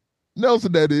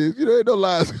 Nelson, that is, ain't no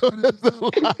lies.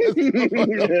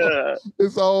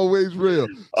 It's always real.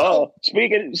 Oh,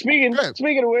 speaking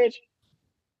of which,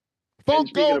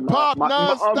 Funko Pop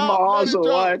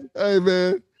nonstop. Hey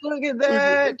man, look at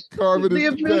that! The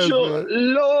official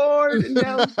Lord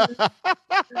Nelson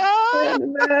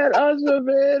and Matt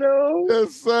Acevedo.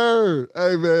 Yes, sir.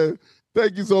 Hey man,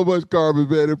 thank you so much, Carmen,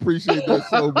 man. Appreciate that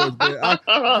so much, man.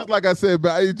 Just like I said,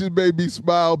 man, it just made me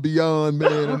smile beyond,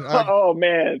 man. Oh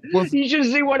man, you should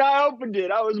see when I opened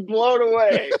it. I was blown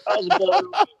away.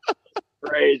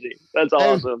 Crazy. That's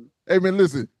awesome. Hey man,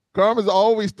 listen. Carmen's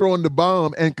always throwing the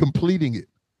bomb and completing it.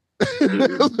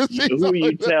 Who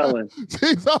you telling?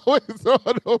 She's always throwing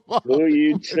the bomb. Who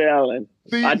you telling?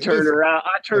 I turned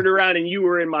around and you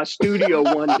were in my studio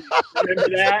one day.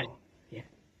 Remember that? Yeah.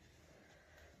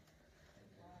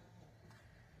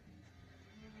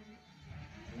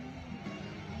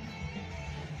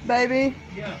 Baby.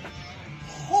 Yeah.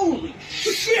 Holy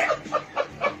shit!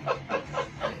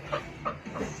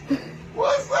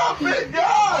 big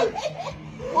guy!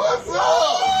 What's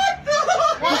up?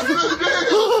 What's the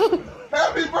deal?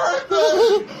 Happy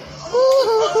birthday!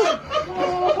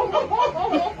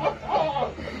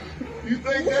 You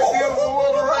think that beautiful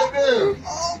woman right there?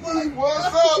 What's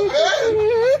up, man?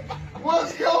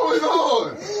 What's going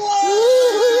on?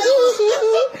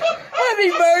 Happy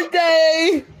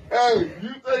birthday! Hey,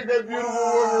 you think that beautiful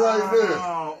woman right there?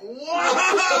 What?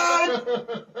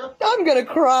 I'm gonna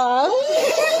cry.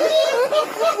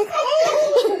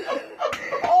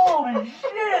 Holy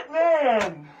shit,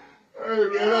 man! Hey,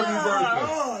 man, happy birthday.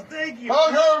 Oh, thank you.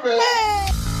 Hug her, man.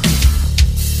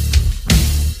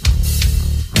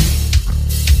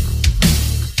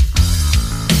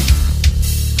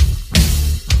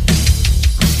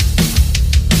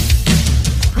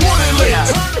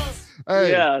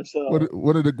 Hey, Yeah, so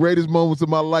one of the greatest moments of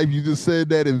my life. You just said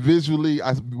that, and visually,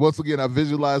 once again, I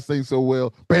visualize things so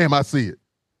well. Bam, I see it,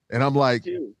 and I'm like,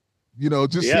 too.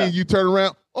 Just seeing you turn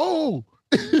around. Oh,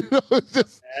 it was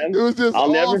just.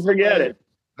 I'll never awesome, forget man. it.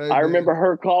 Hey, I remember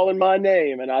her calling my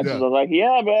name, and I was like,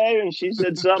 "Yeah, babe," and she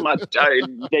said something.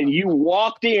 Then you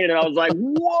walked in, and I was like,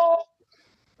 "Whoa!"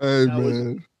 Hey,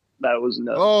 man, that was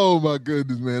nuts. Oh my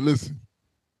goodness, man! Listen,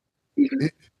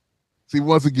 see,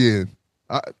 once again,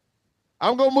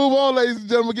 I'm gonna move on, ladies and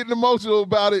gentlemen. Getting emotional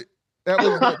about it. That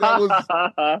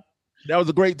was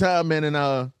a great time, man. And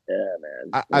yeah,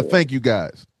 man. I thank you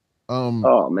guys.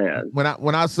 Oh man,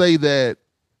 when I say that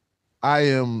I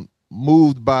am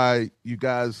moved by you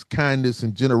guys' kindness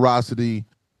and generosity,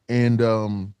 and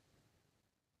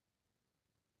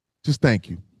just thank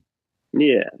you.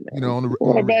 Yeah, man.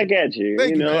 Back at you.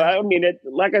 Man. I mean,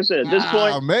 like I said, at this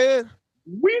point, man,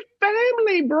 we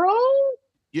family, bro.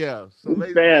 Yeah. So,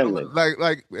 ladies and gentlemen,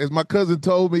 like as my cousin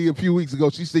told me a few weeks ago,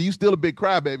 she said, "You still a big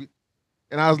crybaby,"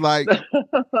 and I was like,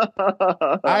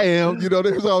 "I am."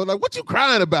 There's always like, "What you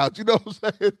crying about?" You know what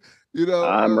I'm saying?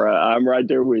 I'm right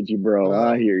there with you, bro.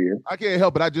 I hear you. I can't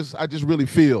help it. I just really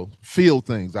feel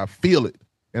things. I feel it,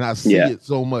 and I see it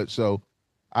so much. So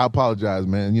I apologize,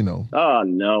 man. Oh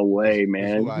no way,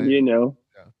 man. Yeah.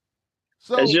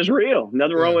 So it's just real.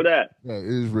 Nothing wrong with that. Yeah, it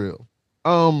is real.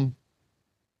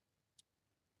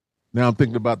 Now I'm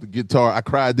thinking about the guitar. I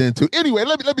cried then too. Anyway,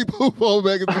 let me move on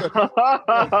back.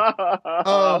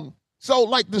 So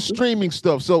like the streaming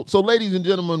stuff. So ladies and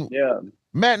gentlemen,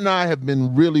 Matt and I have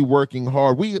been really working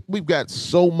hard. We've got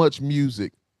so much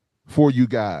music for you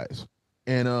guys,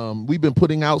 and we've been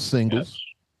putting out singles.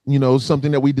 Yes.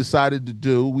 Something that we decided to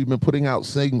do. We've been putting out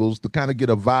singles to kind of get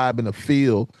a vibe and a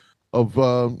feel of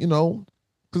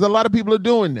because a lot of people are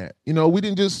doing that. We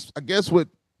didn't just. I guess what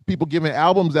people giving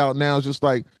albums out now is just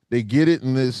like they get it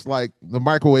and it's like the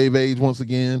microwave age once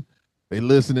again. They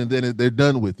listen and then they're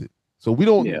done with it. So we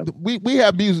don't we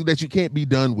have music that you can't be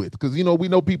done with because we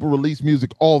know people release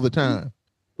music all the time.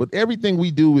 But everything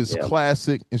we do is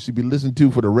classic and should be listened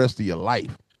to for the rest of your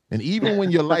life. And even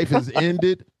when your life has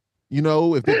ended,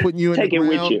 if they're putting you in the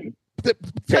ground,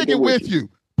 take it with you.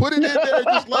 Put it in there,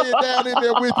 just lay it down in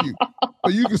there with you.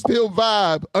 So you can still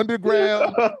vibe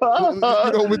underground.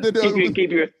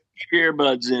 Keep your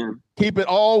earbuds in. Keep it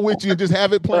all with you and just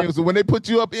have it playing. So when they put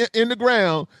you up in the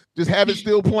ground, just have it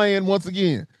still playing once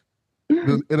again.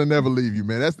 It'll never leave you,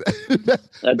 man.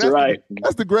 That's right.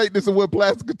 That's the greatness of what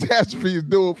Plastic Catastrophe is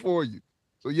doing for you.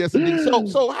 So yes, indeed.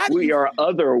 So how do we are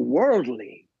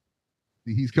otherworldly.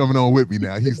 He's coming on with me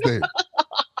now. He's there.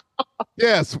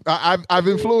 Yes, I've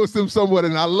influenced him somewhat,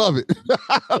 and I love it.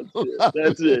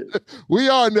 That's it. We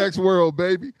are next world,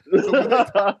 baby. So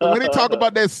when they talk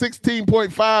about that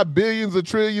 16.5 billions of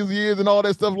trillions of years and all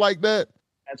that stuff like that,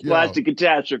 that's Plastic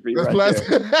Catastrophe. That's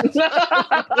plastic.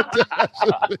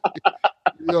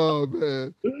 Yo,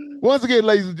 man. Once again,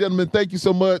 ladies and gentlemen, thank you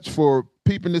so much for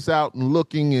peeping this out and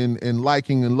looking and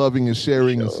liking and loving and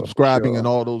sharing and subscribing and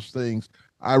all those things.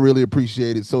 I really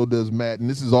appreciate it. So does Matt. And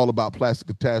this is all about Plastic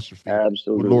Catastrophe.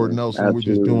 Absolutely. With Lord Nelson.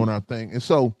 Absolutely. We're just doing our thing. And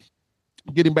so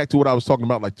getting back to what I was talking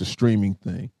about, like the streaming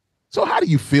thing. So how do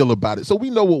you feel about it? So we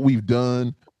know what we've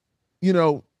done.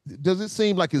 Does it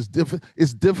seem like it's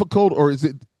difficult or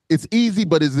it's easy,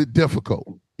 but is it difficult?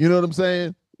 You know what I'm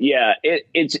saying? Yeah,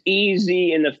 it's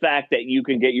easy in the fact that you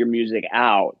can get your music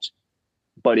out,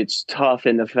 but it's tough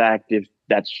in the fact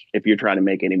if you're trying to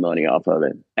make any money off of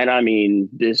it. And I mean,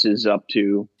 this is up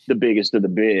to the biggest of the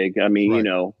big. I mean,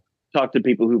 right. Talk to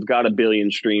people who've got 1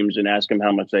 billion streams and ask them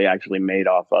how much they actually made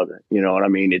off of it. You know what I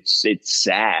mean? It's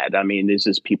sad. I mean, this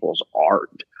is people's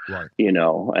art, right.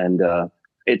 And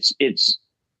it's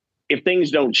if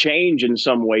things don't change in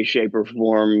some way, shape or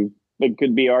form, it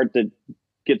could be art that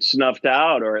gets snuffed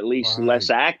out or at least less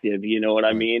active. You know what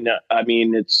I mean? I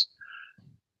mean,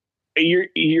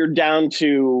 you're down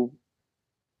to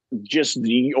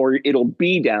or it'll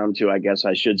be down to, I guess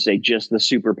I should say, just the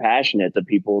super passionate, the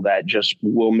people that just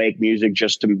will make music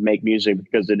just to make music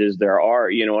because it is their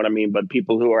art. You know what I mean? But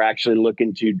people who are actually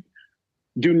looking to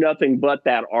do nothing but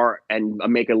that art and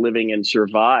make a living and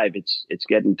survive, it's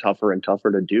getting tougher and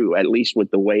tougher to do, at least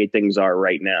with the way things are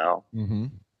right now. Mm-hmm.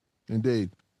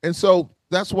 Indeed. And so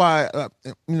that's why,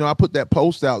 I put that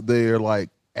post out there, like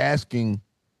asking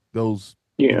those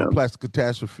Plastic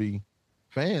Catastrophe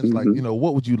fans, like,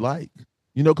 what would you like?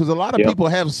 Because a lot of people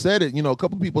have said it, a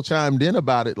couple people chimed in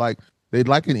about it, like they'd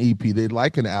like an EP, they'd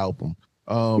like an album.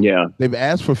 They've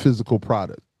asked for physical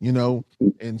product,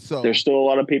 and so there's still a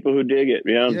lot of people who dig it.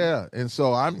 Yeah. And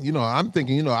so I'm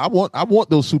thinking, I want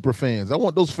those super fans. I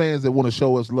want those fans that want to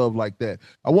show us love like that.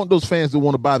 I want those fans that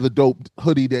want to buy the dope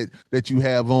hoodie that you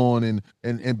have on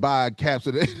and buy caps.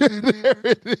 There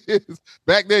it is.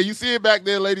 Back there. You see it back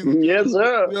there, ladies? Yes,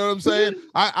 sir. You know what I'm saying?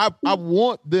 I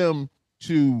want them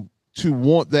to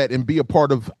want that and be a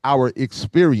part of our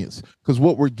experience, because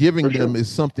what we're giving them is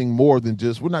something more than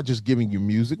we're not just giving you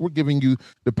music. We're giving you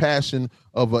the passion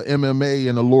of a MMA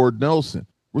and a Lord Nelson.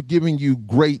 We're giving you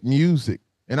great music.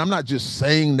 And I'm not just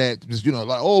saying that just,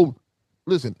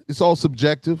 listen, it's all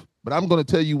subjective, but I'm going to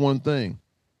tell you one thing.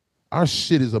 Our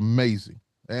shit is amazing.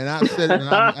 And I said it and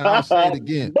I'll say it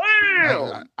again.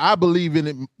 I believe in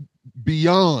it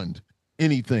beyond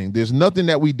anything. There's nothing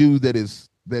that we do that is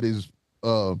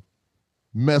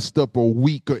messed up or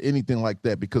weak or anything like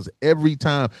that, because every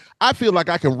time I feel like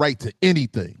I can write to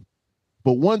anything.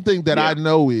 But one thing that I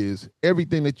know is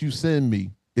everything that you send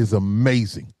me is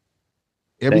amazing.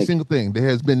 Every single thing. There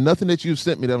has been nothing that you've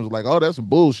sent me that was like, oh, that's some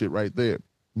bullshit right there.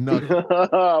 Nothing.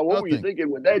 What were you thinking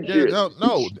with that shit?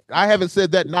 No, I haven't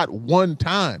said that not one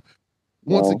time.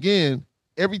 Once again,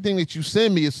 everything that you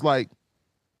send me, it's like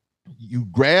you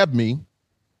grab me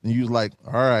and you was like,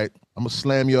 all right, I'm gonna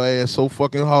slam your ass so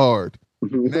fucking hard.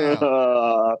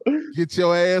 Now, get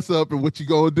your ass up, and what you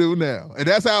gonna do now? And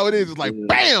that's how it is. It's like,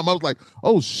 bam! I was like,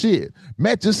 oh shit,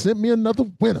 Matt just sent me another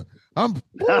winner.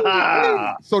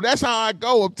 So that's how I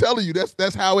go. I'm telling you,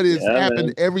 that's how it is.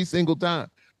 Happened every single time.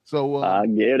 So I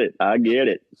get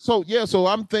it. So so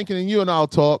I'm thinking, and you and I'll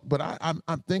talk, but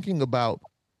I'm thinking about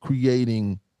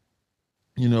creating,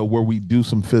 where we do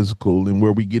some physical and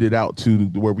where we get it out to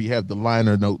where we have the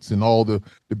liner notes and all the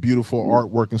beautiful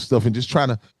artwork and stuff, and just trying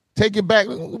to take it back.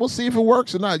 We'll see if it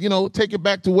works or not. Take it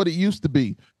back to what it used to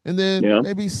be, and then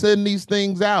maybe send these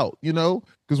things out.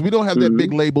 Because we don't have that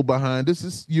big label behind us.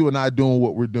 It's you and I doing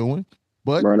what we're doing,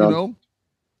 but and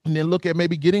then look at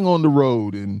maybe getting on the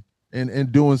road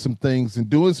and doing some things and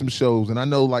doing some shows. And I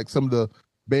know, like, some of the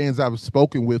bands I've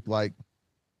spoken with, like,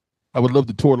 I would love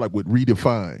to tour like with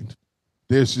Redefined.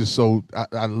 There's just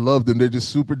I love them. They're just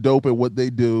super dope at what they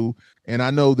do, and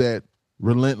I know that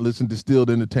Relentless and Distilled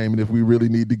Entertainment, if we really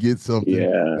need to get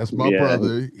something, that's my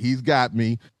brother. He's got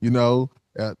me.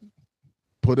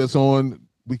 Put us on.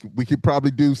 We could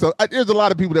probably do so. There's a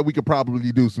lot of people that we could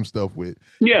probably do some stuff with.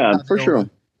 Yeah, for sure.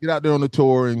 Get out there on the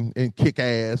tour and kick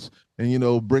ass,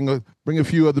 and bring a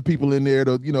few other people in there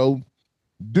to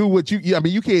do what you. I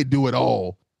mean, you can't do it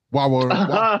all while we're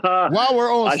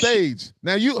on stage.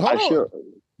 Now hold on.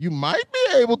 You might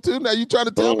be able to. Now you trying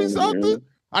to tell me something? Yeah.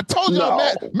 I told y'all,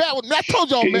 Matt told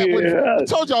y'all, I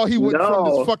told y'all he wasn't from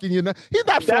this fucking, he's not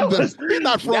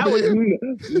from here.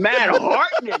 Matt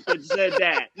Hartnett that said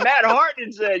that. Matt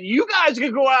Hartnett said, you guys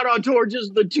can go out on tour,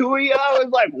 just the two of you. I was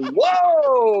like,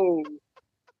 whoa.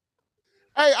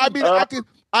 Hey, I mean,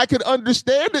 I could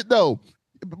understand it though,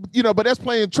 but that's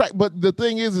playing track. But the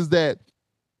thing is that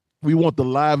we want the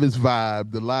livest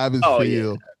vibe, the livest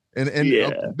feel. Yeah. And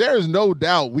there is no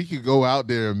doubt we could go out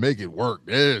there and make it work.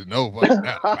 There's no fucking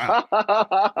doubt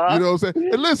about it. You know what I'm saying?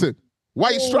 And listen,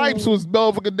 White Stripes was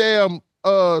motherfucking damn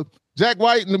Jack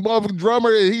White and the motherfucking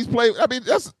drummer, and he's playing. I mean,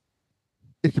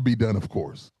 it can be done, of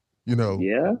course.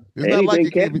 Yeah. It's not like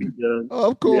it can't be done.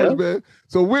 Oh, of course, man.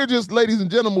 So we're just, ladies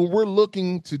and gentlemen, we're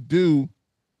looking to do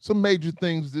some major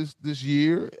things this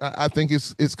year. I think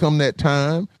it's come that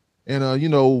time, and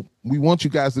we want you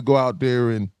guys to go out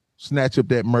there and snatch up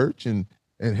that merch and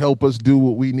help us do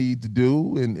what we need to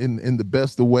do in the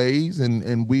best of ways.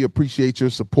 And we appreciate your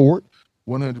support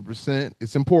 100%.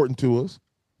 It's important to us.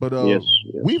 But yes.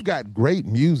 We've got great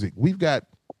music. We've got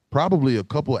probably a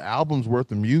couple of albums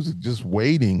worth of music just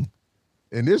waiting.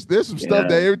 And there's some stuff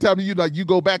that every time you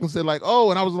go back and say like,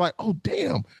 oh, and I was like, oh,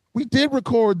 damn, we did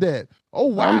record that. Oh,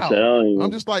 wow. I'm telling you.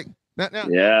 I'm just like, now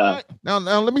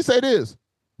let me say this.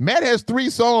 Matt has three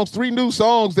new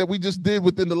songs that we just did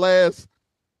within the last,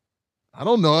 I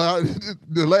don't know,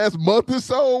 the last month or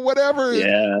so or whatever.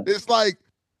 Yeah. It's like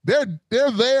they're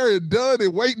there and done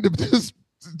and waiting to just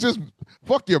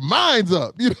fuck your minds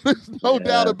up. You know, there's no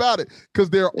doubt about it, because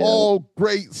they're all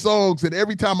great songs. And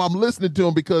every time I'm listening to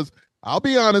them, because I'll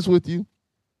be honest with you,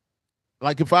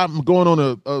 like if I'm going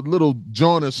on a little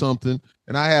joint or something,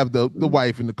 and I have the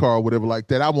wife in the car or whatever like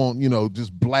that, I won't,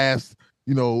 just blast,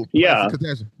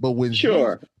 but when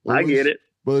I get it.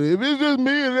 But if it's just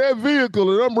me in that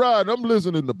vehicle and I'm riding, I'm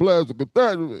listening to Plastic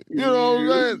Catastrophe. You know what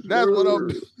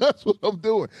I'm saying? That's what I'm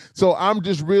doing. So I'm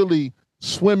just really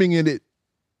swimming in it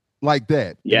like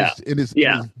that. Yeah. It's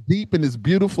deep and it's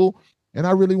beautiful, and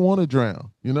I really want to drown,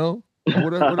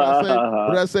 What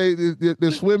I say?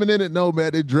 They're swimming in it. No,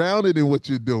 man, they're drowning in what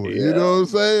you're doing. You know what I'm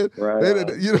saying? Right.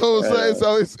 You know what I'm saying?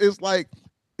 So it's like,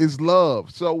 it's love.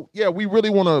 So yeah, we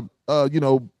really want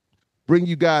to, bring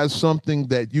you guys something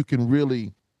that you can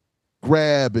really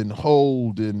grab and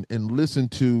hold and listen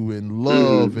to and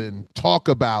love and talk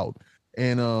about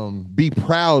and be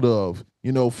proud of.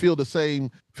 Feel the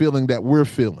same feeling that we're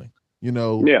feeling.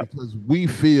 Because we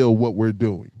feel what we're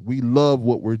doing. We love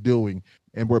what we're doing.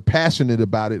 And we're passionate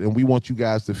about it, and we want you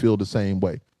guys to feel the same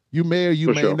way. You may or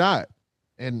you may not,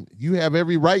 and you have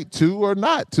every right to or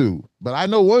not to. But I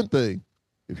know one thing: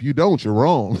 if you don't, you're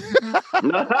wrong.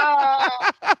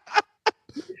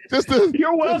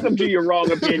 You're welcome to your wrong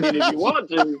opinion if you want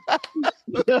to.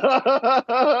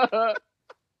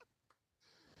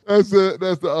 That's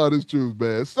the honest truth,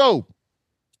 man. So,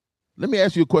 let me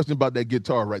ask you a question about that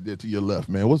guitar right there to your left,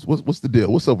 man. What's the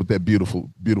deal? What's up with that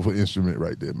beautiful instrument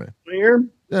right there, man? Here?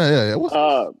 Yeah.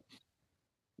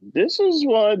 This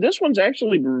one's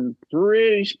actually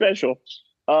pretty special.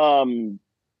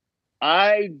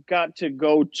 I got to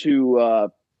go to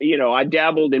I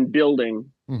dabbled in building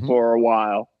for a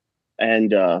while,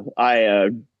 and I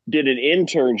did an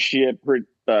internship,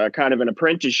 kind of an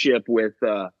apprenticeship with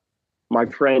my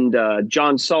friend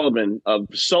John Sullivan of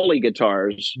Sully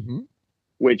Guitars,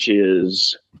 which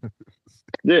is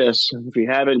this. If you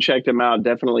haven't checked him out,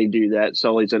 definitely do that.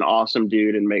 Sully's an awesome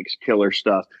dude and makes killer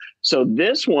stuff. So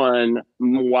this one,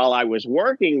 while I was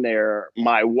working there,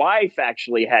 my wife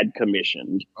actually had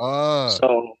commissioned.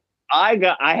 So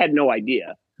I had no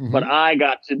idea, but I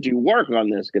got to do work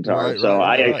on this guitar.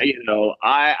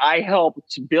 I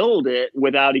helped build it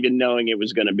without even knowing it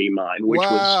was going to be mine, which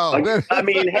was, I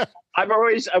mean, I've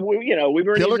always, we've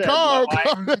already said,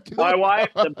 my wife,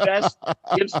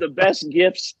 gives the best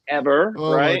gifts ever,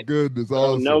 right? My goodness,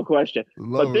 awesome. No question.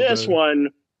 But this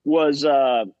one was,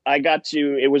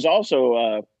 it was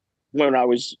also when I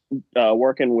was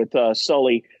working with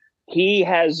Sully. He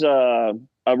has a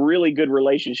really good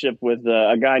relationship with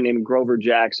a guy named Grover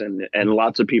Jackson, and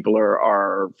lots of people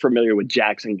are familiar with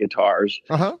Jackson guitars.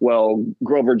 Well,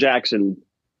 Grover Jackson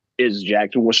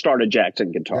started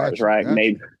Jackson Guitars, right?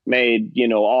 Made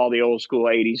all the old school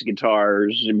 80s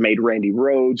guitars, made Randy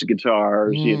Rhoads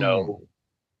guitars,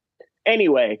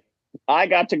 Anyway, I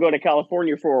got to go to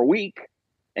California for a week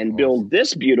and build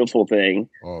this beautiful thing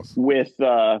with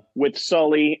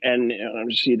Sully, and I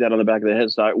see that on the back of the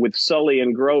headstock, with Sully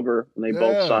and Grover, and they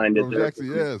both signed it.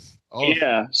 Jackson, yes. Awesome.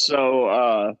 Yeah.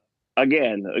 So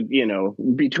again,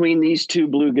 between these two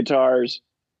blue guitars,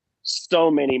 so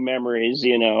many memories,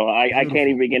 I can't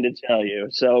even begin to tell you.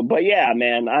 So, but yeah,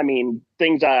 man, I mean,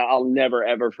 things I'll never,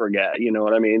 ever forget. You know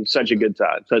what I mean? Such a good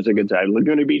time.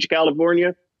 Laguna Beach,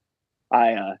 California.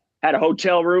 I had a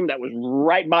hotel room that was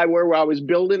right by where I was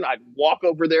building. I'd walk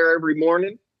over there every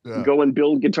morning, go and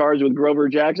build guitars with Grover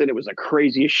Jackson. It was the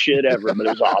craziest shit ever, but it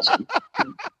was awesome.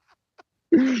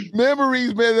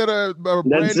 Memories, man, that are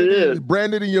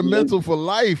branded in your mental for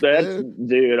life.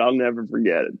 Dude, I'll never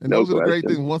forget it. And those are the great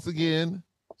things. Once again,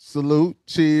 salute,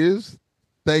 cheers,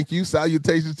 thank you,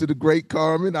 salutations to the great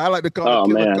Carmen. I like to call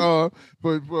her Killer Carm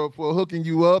for hooking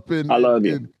you up, and I love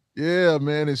you. Yeah,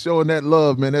 man, and showing that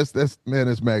love, man. That's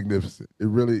magnificent. It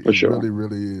really,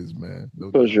 really is, man.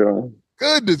 For sure.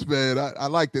 Goodness, man, I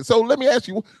like that. So let me ask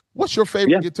you, what's your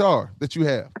favorite guitar that you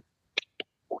have?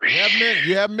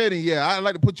 You have many. Yeah, I'd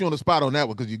like to put you on the spot on that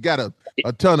one because you got a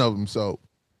ton of them. So.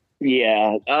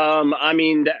 Yeah. I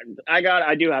mean,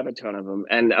 I do have a ton of them,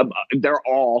 and they're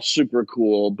all super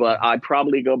cool. But I'd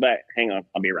probably go back. Hang on,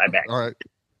 I'll be right back. All right.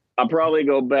 I'll probably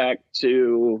go back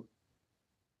to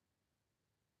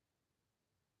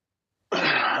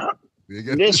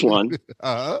this one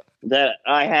that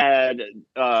I had.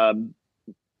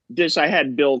 This I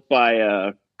had built by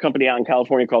a company out in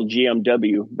California called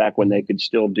GMW back when they could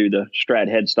still do the Strat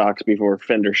headstocks before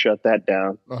Fender shut that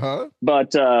down.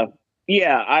 But I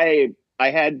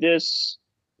had this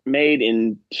made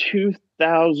in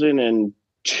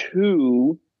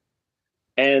 2002,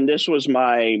 and this was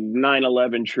my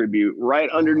 9/11 tribute. Right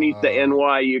underneath the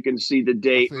NY, you can see the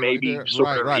date, maybe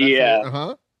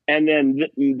right. And then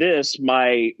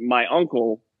my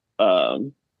uncle,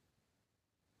 who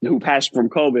passed from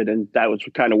COVID, and that was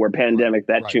kind of where pandemic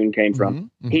that tune came from.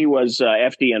 Mm-hmm. He was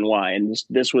FDNY, and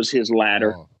this was his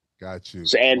ladder. Oh, got you.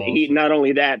 So, and awesome. he not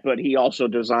only that, but he also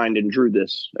designed and drew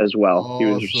this as well. Awesome.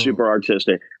 He was super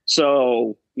artistic.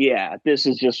 So yeah, this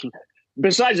is just.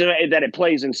 Besides that it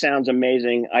plays and sounds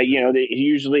amazing,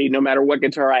 usually no matter what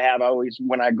guitar I have, I always,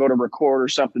 when I go to record or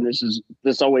something,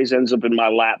 this always ends up in my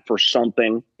lap for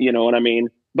something. You know what I mean?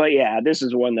 But yeah, this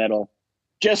is one that'll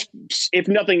just, if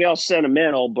nothing else,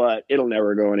 sentimental, but it'll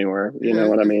never go anywhere. You know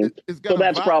what I mean? So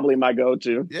that's probably my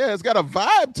go-to. Yeah, it's got a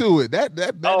vibe to it.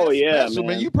 That oh yeah, special,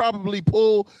 man. You probably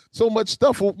pull so much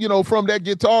stuff, from that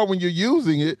guitar when you're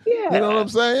using it. Yeah. You know what I'm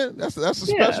saying? That's a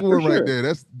special one right there.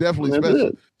 That's definitely special.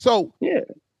 It. So yeah,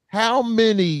 how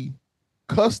many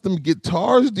custom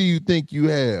guitars do you think you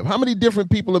have? How many different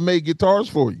people have made guitars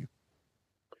for you?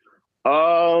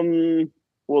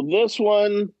 Well, this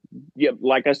one, yeah,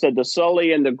 like I said, the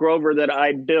Sully and the Grover that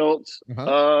I built.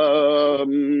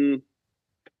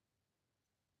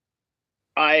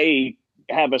 I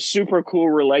have a super cool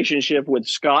relationship with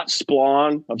Scott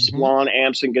Splawn of Splawn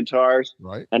Amps and Guitars.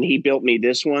 Right. And he built me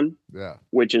this one. Yeah.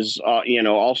 Which is,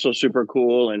 also super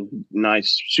cool and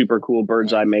nice, super cool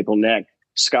bird's eye maple neck.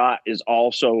 Scott is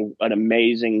also an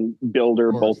amazing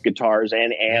builder, both guitars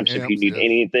and amps if you need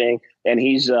anything. And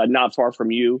he's not far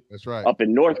from you. That's right. Up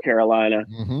in North Carolina.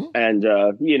 And,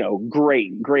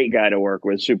 great guy to work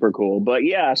with. Super cool. But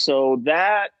yeah, so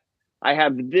that I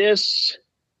have this,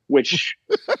 which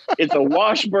it's a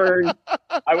Washburn.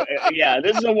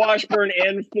 This is a Washburn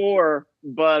N4,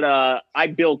 but I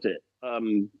built it.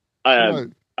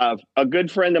 A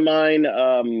good friend of mine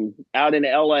out in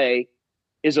LA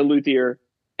is a luthier,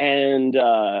 and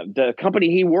the company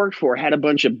he worked for had a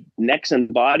bunch of necks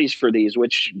and bodies for these,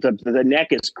 which the neck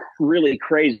is really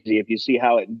crazy if you see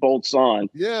how it bolts on.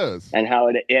 Yes. And how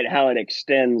it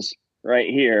extends right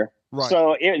here. Right.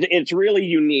 So it's really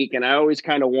unique, and I always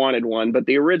kind of wanted one, but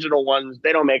the original ones,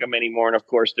 they don't make them anymore, and of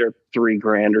course they're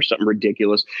 $3,000 or something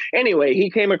ridiculous. Anyway,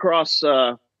 he came across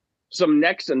some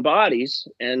necks and bodies,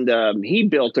 and he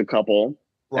built a couple.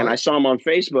 Right. And I saw him on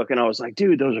Facebook, and I was like,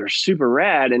 dude, those are super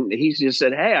rad. And he just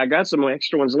said, hey, I got some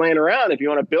extra ones laying around if you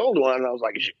want to build one. And I was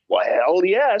like, well, hell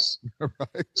yes.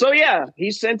 Right. So, yeah, he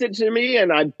sent it to me,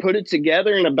 and I put it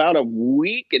together in about a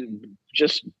week and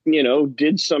just,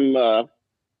 did some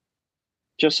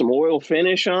oil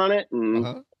finish on it.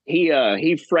 And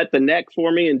he fret the neck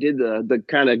for me and did the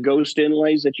kind of ghost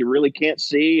inlays that you really can't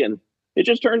see. And it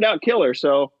just turned out killer.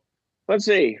 So let's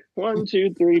see, 1,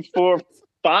 2, 3, 4,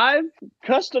 5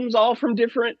 customs, all from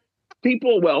different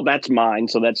people. Well, that's mine,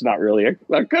 so that's not really a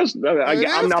custom.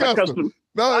 I'm not a custom.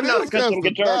 No, I'm not a custom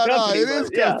guitar company. It is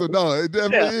custom. No, it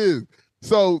definitely is.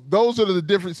 So those are the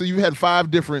different. So you had 5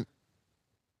 different.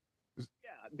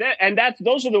 Yeah,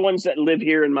 those are the ones that live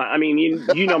here in my. I mean,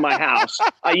 you know my house.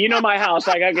 You know my house.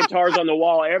 I got guitars on the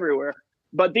wall everywhere.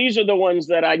 But these are the ones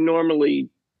that I normally.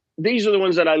 These are the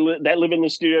ones that that live in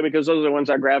the studio, because those are the ones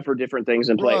I grab for different things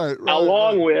and play.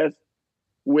 Along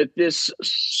with this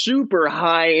super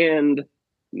high end,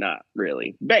 not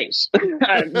really, bass.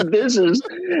 This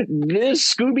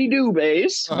Scooby-Doo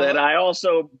bass that I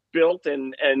also built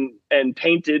and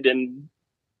painted and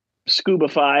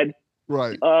scuba-fied.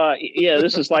 Right.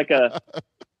 This is like a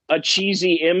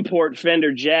cheesy import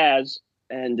Fender Jazz,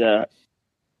 and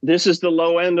this is the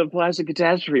low end of Plastic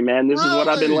Catastrophe, man. This is what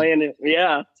I've been laying in.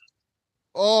 Yeah.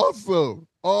 Awesome.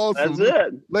 That's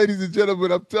it. Ladies and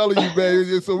gentlemen, I'm telling you,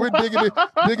 man. So we're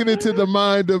digging into the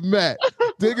mind of Matt.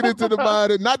 Digging into the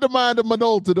mind of, not the mind of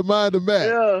Minolta, the mind of Matt.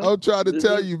 Yeah. I'm trying to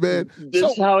tell you, man.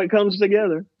 This is how it comes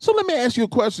together. So let me ask you a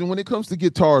question. When it comes to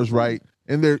guitars, right?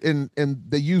 And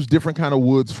they use different kind of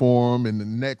woods for them and the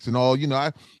necks and all.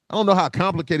 I don't know how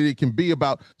complicated it can be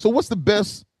about. So what's the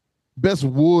best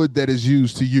wood that is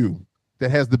used to you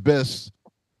that has the best?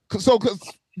 Because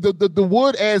the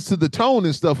wood adds to the tone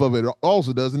and stuff of it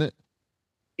also, doesn't it?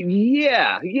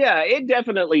 Yeah, it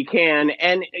definitely can.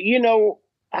 And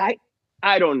I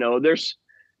don't know. There's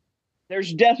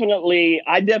definitely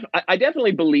I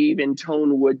definitely believe in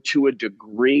tone wood to a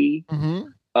degree.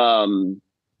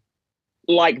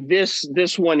 Like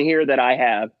this one here that I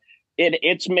have,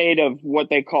 it's made of what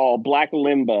they call black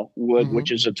limba wood,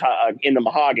 which is in the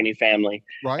mahogany family.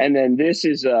 Right. And then this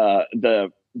is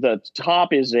the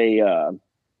top is a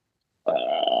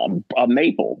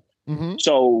maple.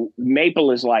 So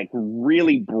maple is like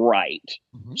really bright.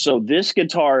 So this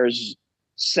guitar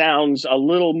sounds a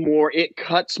little more, it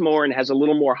cuts more and has a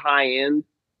little more high end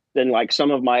than like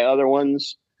some of my other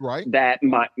ones. Right. That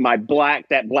my black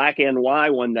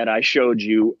NY one that I showed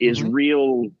you is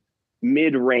real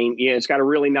mid-range. Yeah, it's got a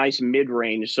really nice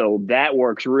mid-range, so that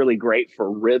works really great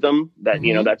for rhythm. That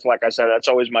that's, like I said, that's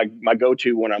always my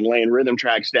go-to when I'm laying rhythm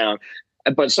tracks down.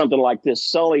 But something like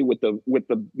this Sully with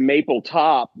the maple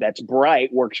top that's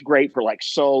bright works great for like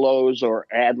solos or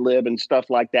ad lib and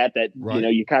stuff like that.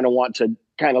 You kind of want to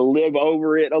kind of live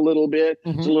over it a little bit.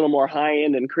 It's a little more high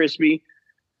end and crispy.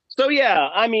 So yeah,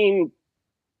 I mean,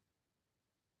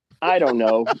 I don't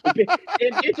know.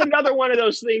 It's another one of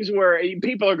those things where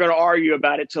people are going to argue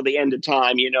about it till the end of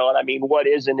time. You know what I mean? What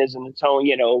is and isn't a tone?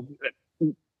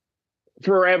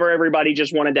 Forever, everybody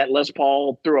just wanted that Les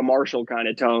Paul through a Marshall kind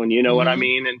of tone. You know what I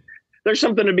mean? And there's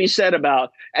something to be said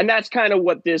about, and that's kind of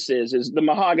what this is the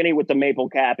mahogany with the maple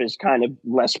cap is kind of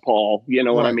Les Paul. You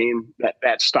know what I mean?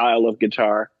 That style of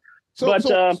guitar. So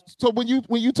when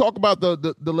you talk about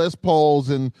the Les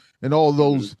Pauls and all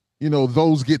those,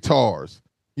 those guitars,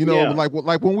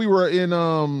 like when we were in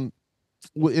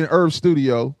Irv's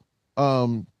studio,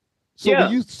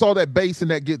 when you saw that bass and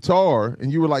that guitar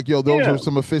and you were like, yo, those are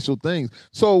some official things.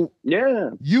 So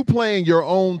you playing your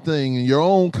own thing and your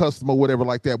own custom or whatever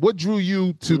like that, what drew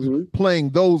you to playing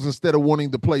those instead of wanting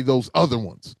to play those other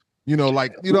ones?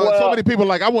 So many people are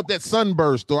like, I want that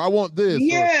sunburst or I want this.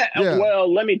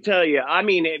 Well, let me tell you, I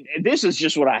mean, this is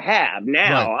just what I have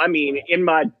now. Right. I mean, in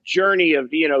my journey of,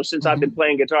 since I've been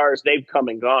playing guitars, they've come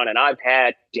and gone, and I've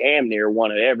had damn near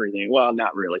one of everything. Well,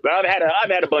 not really, but I've had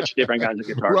a bunch of different kinds of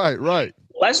guitars. Right.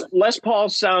 Les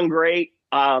Pauls sound great.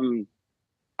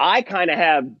 I kind of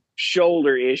have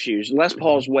shoulder issues. Les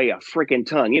Pauls weigh a freaking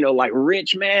ton. Like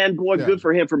Rich, man, boy, good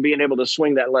for him for being able to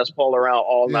swing that Les Paul around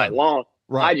all night long.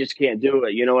 Right. I just can't do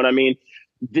it. You know what I mean?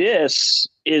 This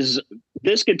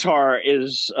guitar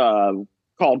is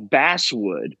called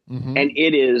basswood, and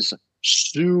it is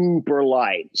super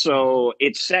light. So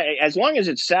it's as long as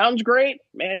it sounds great,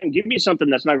 man, give me something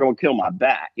that's not going to kill my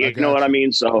back. You know what I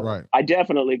mean? So I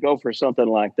definitely go for something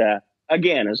like that.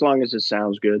 Again, as long as it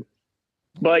sounds good.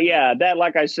 But yeah, that,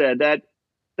 like I said, that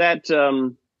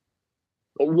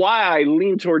why I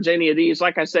lean towards any of these,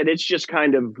 like I said, it's just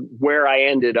kind of where I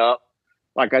ended up.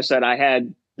 Like I said, I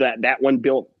had that one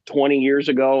built 20 years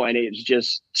ago, and it's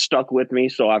just stuck with me,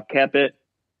 so I've kept it.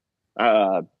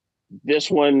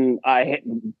 This one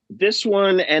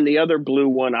and the other blue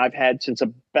one I've had since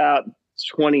about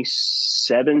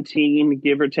 2017,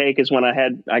 give or take, is when I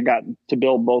got to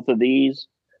build both of these.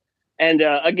 And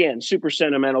again, super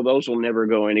sentimental. Those will never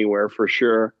go anywhere for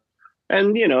sure.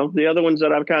 And the other ones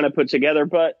that I've kind of put together,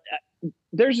 but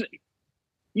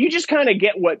you just kind of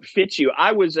get what fits you.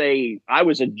 I was a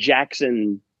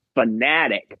Jackson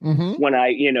fanatic when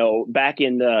I, back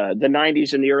in the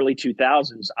 90s and the early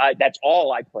 2000s. That's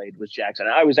all I played was Jackson.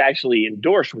 I was actually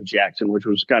endorsed with Jackson, which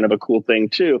was kind of a cool thing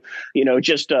too. They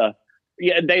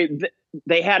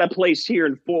had a place here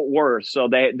in Fort Worth, so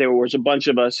there was a bunch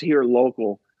of us here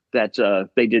local that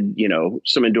they did,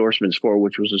 some endorsements for,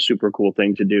 which was a super cool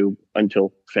thing to do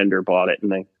until Fender bought it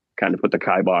and they kind of put the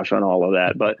kibosh on all of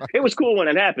that. But it was cool when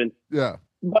it happened. Yeah.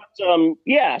 But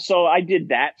so I did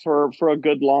that for a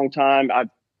good long time. I've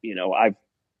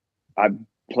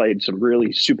played some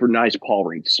really super nice Paul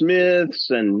Reed Smiths,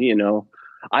 and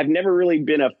I've never really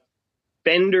been a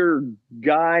Fender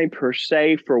guy per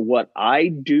se for what I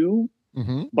do,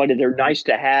 but they're nice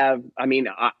to have. I mean,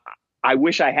 I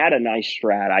wish I had a nice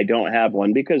Strat. I don't have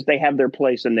one because they have their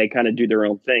place and they kind of do their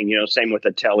own thing. Same with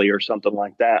a Telly or something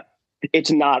like that.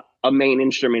 It's not a main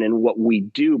instrument in what we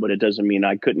do, but it doesn't mean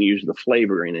I couldn't use the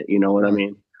flavor in it. You know what I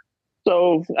mean?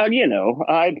 So,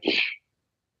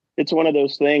 it's one of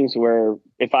those things where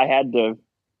if I had the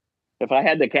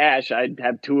cash, I'd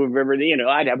have two of everything.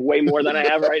 I'd have way more than I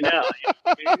have right now. You know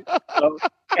what I mean? So,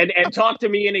 and talk to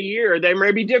me in a year. There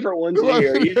may be different ones a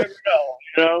year. You never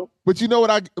know. But you know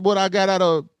what I got out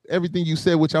of everything you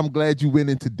said, which I'm glad you went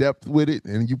into depth with it,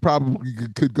 and you probably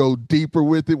could go deeper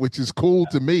with it, which is cool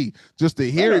to me just to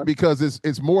hear it, because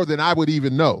it's more than I would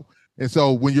even know. And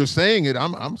so when you're saying it,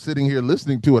 I'm sitting here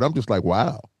listening to it. I'm just like,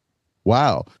 wow.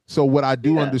 So what I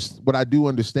do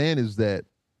understand is that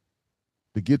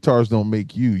the guitars don't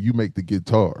make you; you make the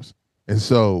guitars. And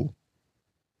so,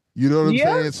 you know what I'm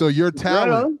saying? So your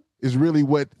talent is really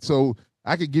what. So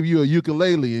I could give you a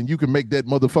ukulele and you can make that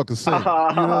motherfucker sing. You know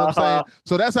what I'm saying?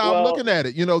 So that's how I'm looking at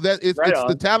it. That it's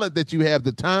the talent that you have,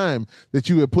 the time that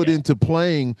you have put into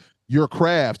playing your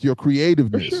craft, your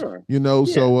creativeness. For sure.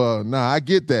 So I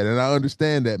get that and I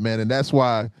understand that, man. And that's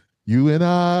why you and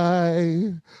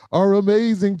I are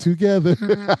amazing together.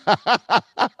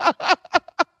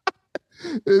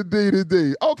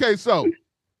 Indeed. Okay, so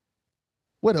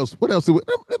what else?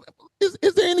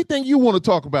 Is there anything you want to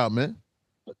talk about, man?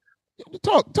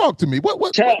 talk to me. What?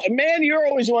 Man, you're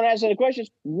always the one asking the questions.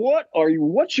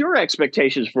 What's your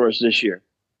expectations for us this year?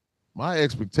 My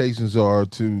expectations are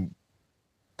to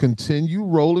continue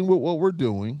rolling with what we're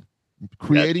doing,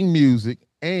 creating music,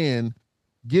 and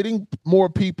getting more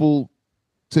people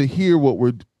to hear what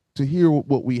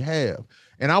we have.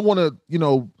 And I want to,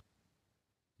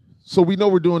 so we know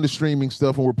we're doing the streaming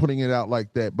stuff and we're putting it out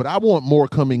like that, but I want more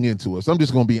coming into us. I'm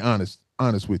just going to be honest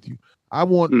with you. I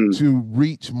want to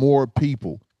reach more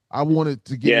people. I want it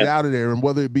to get it out of there, and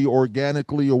whether it be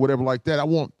organically or whatever like that, I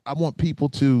want people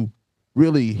to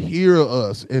really hear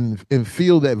us and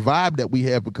feel that vibe that we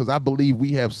have, because I believe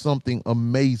we have something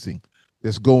amazing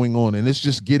that's going on, and it's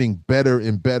just getting better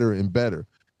and better and better.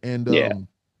 And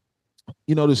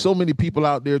there's so many people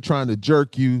out there trying to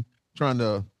jerk you, trying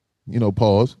to,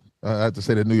 pause. I have to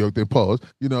say the New York thing, pause.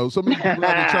 So many people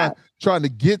out there trying to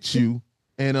get you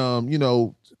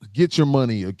and get your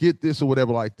money or get this or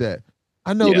whatever like that.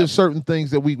 I know there's certain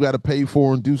things that we got to pay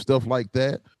for and do stuff like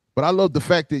that, but I love the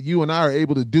fact that you and I are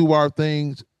able to do our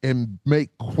things and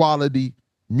make quality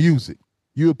music.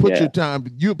 You put your time,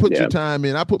 your time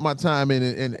in, I put my time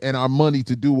in, and our money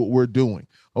to do what we're doing.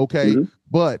 Okay.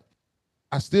 But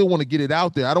I still want to get it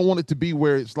out there. I don't want it to be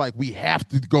where it's like we have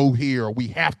to go here or we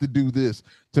have to do this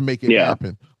to make it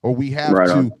happen, or we have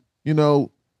to,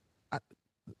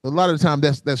 a lot of the time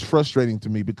that's frustrating to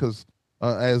me, because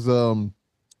as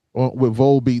with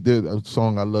Volbeat, there's a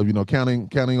song I love,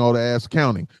 counting all the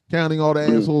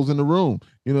assholes in the room.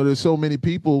 There's so many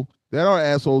people that are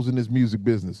assholes in this music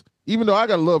business. Even though I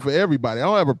got love for everybody, I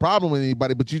don't have a problem with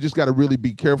anybody, but you just got to really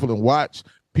be careful and watch.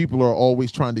 People are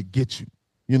always trying to get you,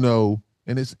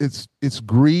 and it's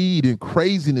greed and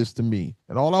craziness to me.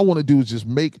 And all I want to do is just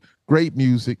make great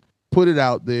music, put it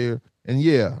out there, and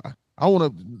I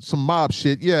want some mob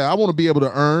shit. I want to be able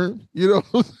to earn, I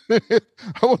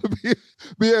want to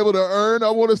be able to earn.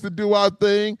 I want us to do our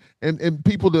thing and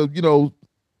people to,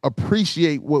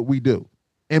 appreciate what we do.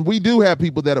 And we do have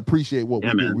people that appreciate what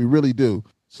we do. We really do.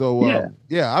 So,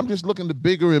 I'm just looking to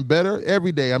bigger and better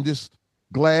every day. I'm just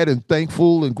glad and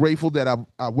thankful and grateful that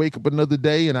I wake up another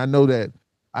day and I know that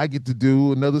I get to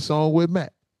do another song with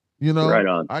Matt. Right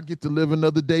on. I get to live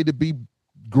another day to be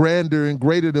grander and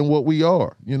greater than what we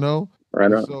are,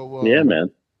 Right on. So, man.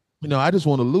 I just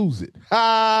want to lose it.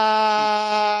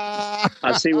 I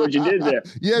see what you did there.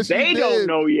 Yes, they don't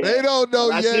know yet. They don't know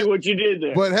yet. I see what you did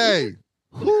there. But hey,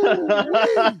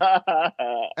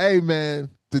 hey, man,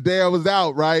 today I was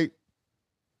out, right?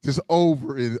 Just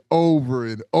over and over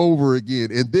and over again.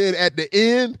 And then at the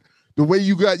end, the way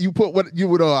you put what you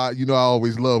would, I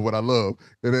always love what I love.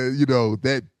 And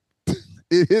that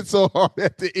it hit so hard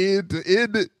at the end to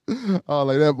end it. Oh,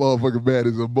 like that motherfucking man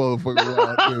is a motherfucking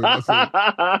wild dude. I said,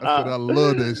 I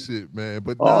love that shit, man.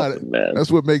 But man, that's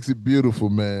what makes it beautiful,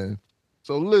 man.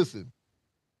 So listen,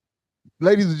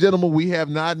 ladies and gentlemen, we have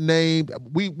not named,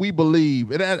 we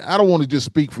believe, and I don't want to just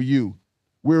speak for you.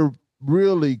 We're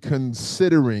really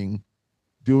considering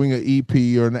doing an EP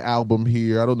or an album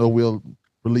here. I don't know, we'll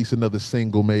release another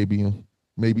single, maybe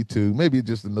two, maybe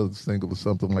just another single or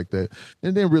something like that,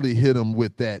 and then really hit them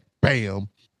with that bam.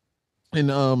 And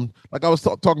like I was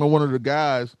talking to one of the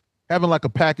guys, having like a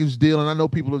package deal, and I know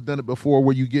people have done it before,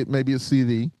 where you get maybe a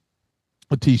CD,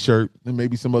 a T-shirt, and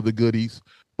maybe some other goodies,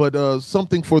 but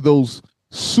something for those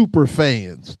super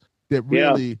fans that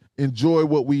really enjoy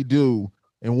what we do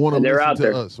and want to listen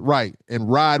to us, right,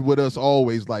 and ride with us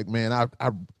always. Like, man,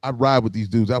 I ride with these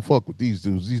dudes. I fuck with these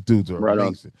dudes. These dudes are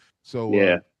amazing.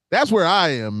 So that's where I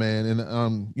am, man. And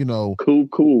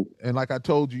cool. And like I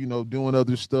told you, doing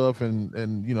other stuff, and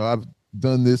I've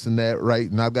done this and that,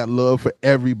 right? And I've got love for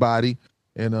everybody.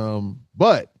 And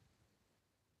but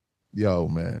yo,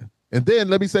 man. And then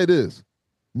let me say this: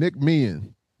 Nick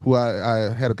Meehan, who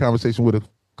I had a conversation with a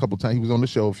couple times. He was on the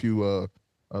show a few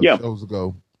shows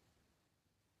ago.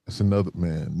 That's another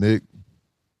man, Nick.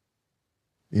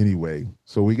 Anyway,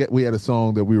 so we had a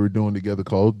song that we were doing together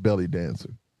called Belly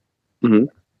Dancer.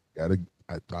 I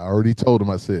already told him,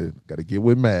 I said, gotta get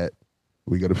with Matt.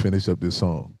 We gotta finish up this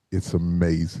song. It's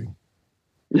amazing.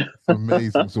 It's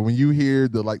amazing. So when you hear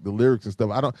the lyrics and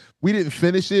stuff, we didn't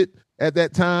finish it at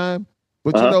that time,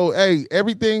 but hey,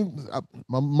 everything,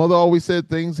 my mother always said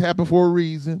things happen for a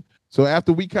reason. So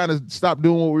after we kind of stopped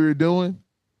doing what we were doing,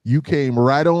 you came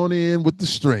right on in with the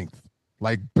strength,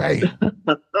 like bam.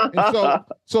 And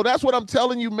so that's what I'm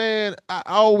telling you, man. I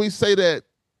always say that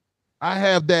I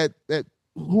have that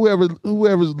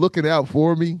whoever's looking out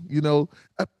for me,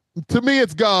 to me,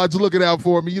 it's God's looking out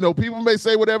for me. People may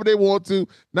say whatever they want to,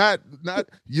 not,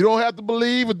 you don't have to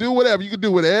believe or do whatever. You can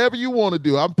do whatever you want to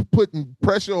do. I'm putting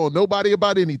pressure on nobody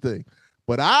about anything,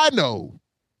 but I know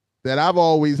that I've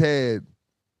always had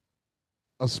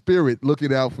a spirit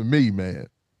looking out for me, man.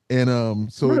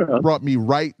 And so it brought me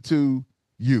right to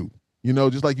you. You know,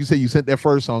 just like you said, you sent that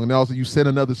first song, and also you sent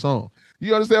another song.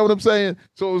 You understand what I'm saying?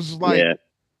 So it was just like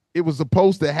it was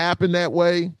supposed to happen that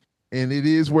way, and it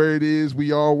is where it is.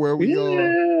 We are where we are,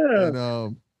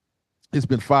 and it's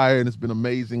been fire and it's been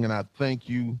amazing, and I thank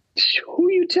you.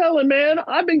 Who you telling, man?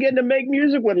 I've been getting to make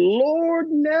music with Lord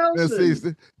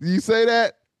Nelson. You say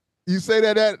that? You say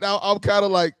that? I'm kind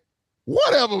of like,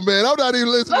 whatever, man. I'm not even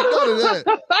listening to none of that.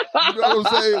 You know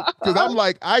what I'm saying? Because I'm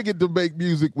like, I get to make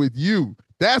music with you.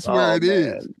 That's where it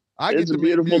is. I get to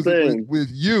make music with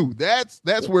you.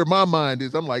 That's where my mind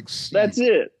is. I'm like, shit. That's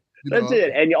it. That's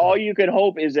it. And all you can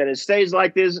hope is that it stays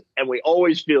like this, and we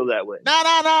always feel that way. No.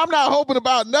 I'm not hoping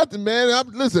about nothing, man. I'm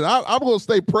going to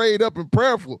stay prayed up and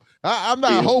prayerful. I'm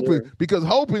not hoping, because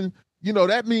hoping, you know,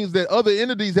 that means that other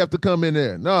entities have to come in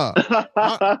there. Nah.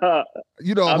 I'm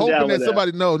hoping that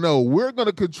somebody, no, we're going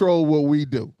to control what we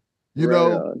do. You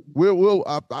know,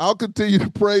 I'll continue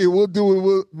to pray, and we'll do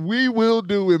what we will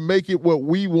do and make it what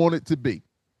we want it to be.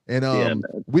 And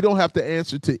we don't have to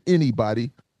answer to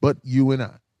anybody but you and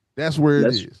I. That's where it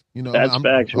is. You know, that's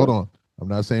factual. Hold on. I'm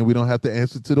not saying we don't have to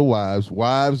answer to the wives.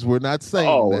 Wives, we're not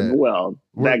saying that. Well,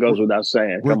 that goes without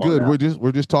saying. We're good.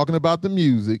 We're just talking about the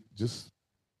music. Just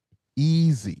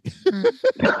easy.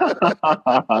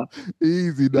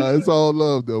 Easy. No, it's all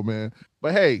love though, man.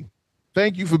 But hey,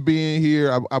 thank you for being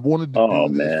here. I've wanted to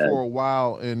do this for a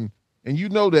while, and you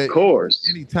know that. Of course.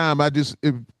 Anytime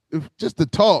if just to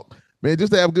talk, man,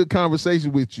 just to have a good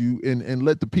conversation with you and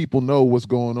let the people know what's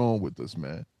going on with us,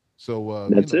 man. So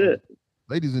that's it.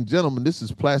 Ladies and gentlemen, this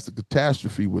is Plastic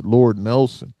Catastrophe with Lord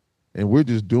Nelson, and we're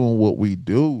just doing what we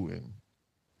do,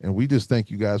 and we just thank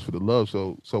you guys for the love.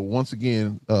 So once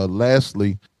again,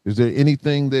 lastly, is there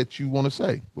anything that you want to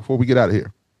say before we get out of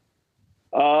here?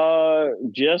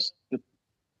 Just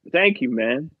thank you,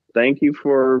 man. Thank you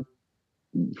for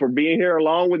being here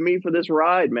along with me for this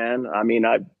ride, man. I mean,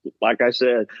 like I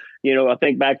said, you know, I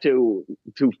think back to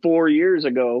 4 years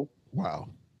ago. Wow.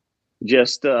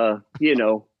 Just, you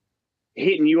know,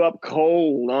 hitting you up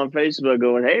cold on Facebook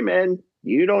going, hey, man,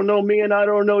 you don't know me and I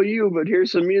don't know you, but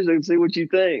here's some music, see what you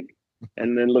think.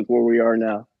 And then look where we are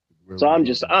now. So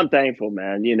I'm thankful,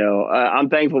 man. You know, I'm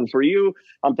thankful for you.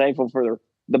 I'm thankful for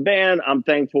the band. I'm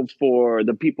thankful for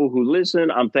the people who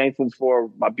listen. I'm thankful for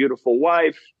my beautiful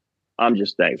wife. I'm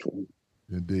just thankful.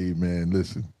 Indeed, man.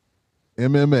 Listen,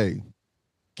 MMA,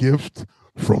 gift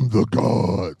from the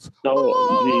gods.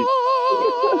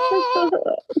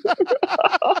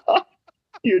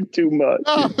 You're too much.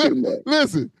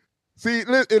 Listen, see,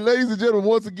 and ladies and gentlemen,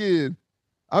 once again,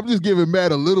 I'm just giving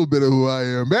Matt a little bit of who I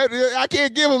am. Matt, I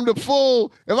can't give him the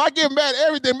full. If I give Matt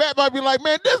everything, Matt might be like,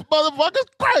 man, this motherfucker's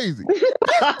crazy. This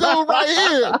dude right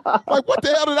here. Like, what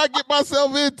the hell did I get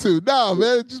myself into? Nah,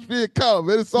 man, it's just being calm,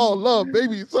 man. It's all love,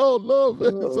 baby. It's all love,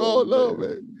 man. It's all love,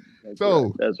 man.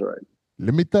 That's right.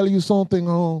 Let me tell you something,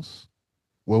 Hans.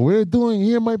 What we're doing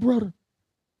here, my brother,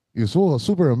 is so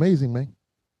super amazing, man.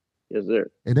 Yes,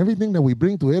 sir. And everything that we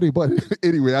bring to everybody.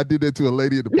 Anyway, I did that to a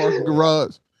lady in the parking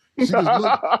garage. She just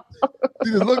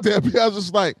looked at me. I was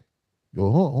just like,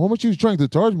 yo, how much you trying to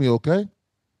charge me, okay?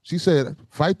 She said,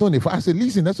 525. I said,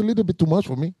 listen, that's a little bit too much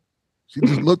for me. She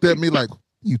just looked at me like, what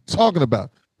are you talking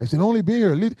about? I said, only be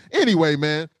here. Anyway,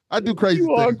 man, I do crazy things.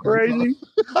 You are crazy.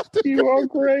 You are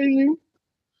crazy.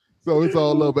 So it's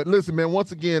all love. But listen, man,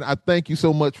 once again, I thank you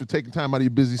so much for taking time out of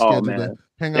your busy schedule to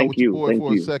hang out with your boy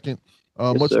for a second.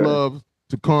 Much love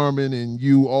to Carmen and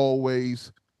you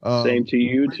always. Same to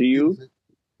you,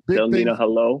 Tell Nina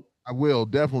hello. I will,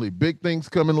 definitely. Big things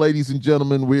coming, ladies and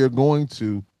gentlemen. We are going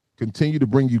to continue to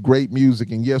bring you great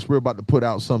music. And yes, we're about to put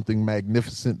out something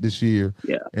magnificent this year.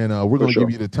 Yeah. And we're going to give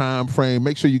you the time frame.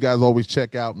 Make sure you guys always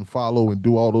check out and follow and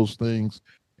do all those things.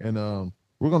 And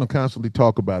we're going to constantly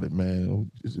talk about it,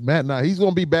 man. Matt and I, he's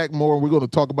going to be back more. And we're going to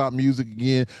talk about music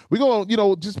again. We're going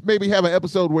to, just maybe have an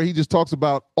episode where he just talks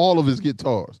about all of his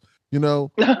guitars.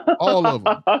 All of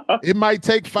them. It might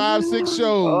take 5-6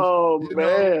 shows.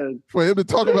 Man, for him to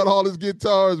talk about all his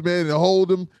guitars, man, and hold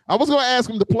them. I was gonna ask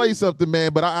him to play something,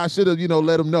 man, but I should have,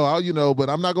 let him know. But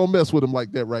I'm not gonna mess with him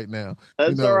like that right now.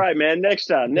 That's all right, man. Next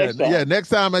time. Yeah, next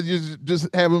time I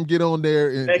just have him get on there.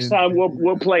 Next time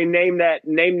we'll play name that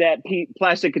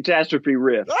Plastic Catastrophe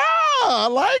riff. I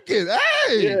like it.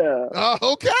 Hey, yeah.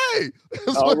 Okay.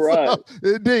 All right.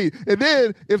 Indeed. And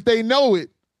then if they know it,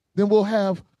 then we'll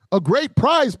have a great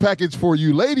prize package for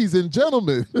you, ladies and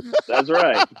gentlemen. That's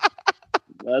right.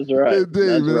 That's right. Indeed,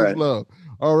 That's man. right. Love.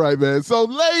 All right, man. So,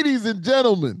 ladies and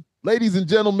gentlemen,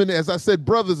 as I said,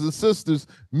 brothers and sisters,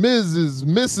 Mrs.,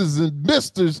 Mrs., and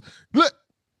Misters, look,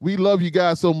 We love you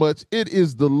guys so much. It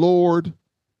is the Lord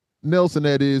Nelson,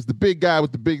 that is, the big guy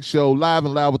with the big show, Live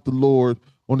and Loud with the Lord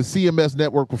on the CMS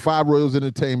network with Five Royals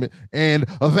Entertainment, and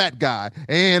that guy,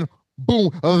 and boom,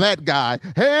 that guy,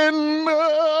 and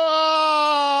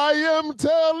I am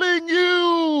telling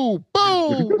you,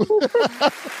 boom,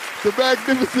 the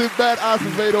magnificent Matt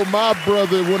Acevedo, my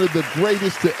brother, one of the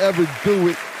greatest to ever do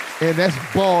it, and that's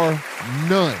bar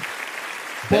none.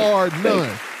 Bar none.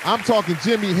 I'm talking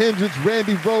Jimi Hendrix,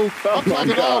 Randy Rhoads. I'm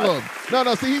talking all of them.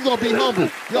 No, see, he's going to be humble.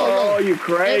 Yo, you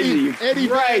crazy. Eddie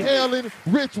Van Halen,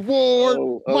 Rich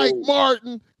Ward, Mike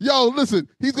Martin. Yo, listen,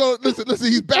 he's going to, listen,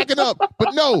 he's backing up.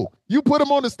 But no, you put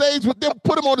him on the stage with them,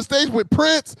 put him on the stage with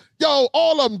Prince. Yo,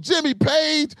 all of them, Jimmy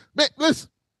Page. Man, listen.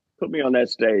 Put me on that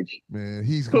stage. Man,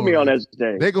 put me on that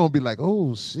stage. They're going to be like,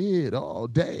 oh, shit. Oh,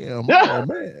 damn. Oh,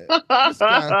 man.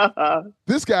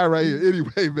 This guy right here.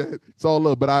 Anyway, man, it's all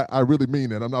love, but I really mean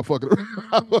that. I'm not fucking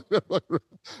around.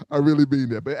 I really mean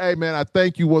that. But, hey, man, I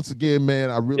thank you once again,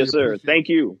 man. I really Yes, sir. Thank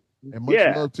you. And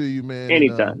much love to you, man.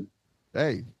 Anytime.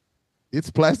 And, hey, it's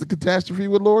Plastic Catastrophe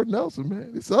with Lord Nelson,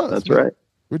 man. It's us. That's man. right.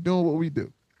 We're doing what we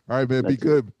do. All right, man. Be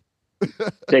good.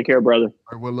 Take care, brother.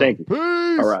 All right, well, thank you. Peace.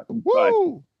 All right. Woo.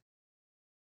 Bye.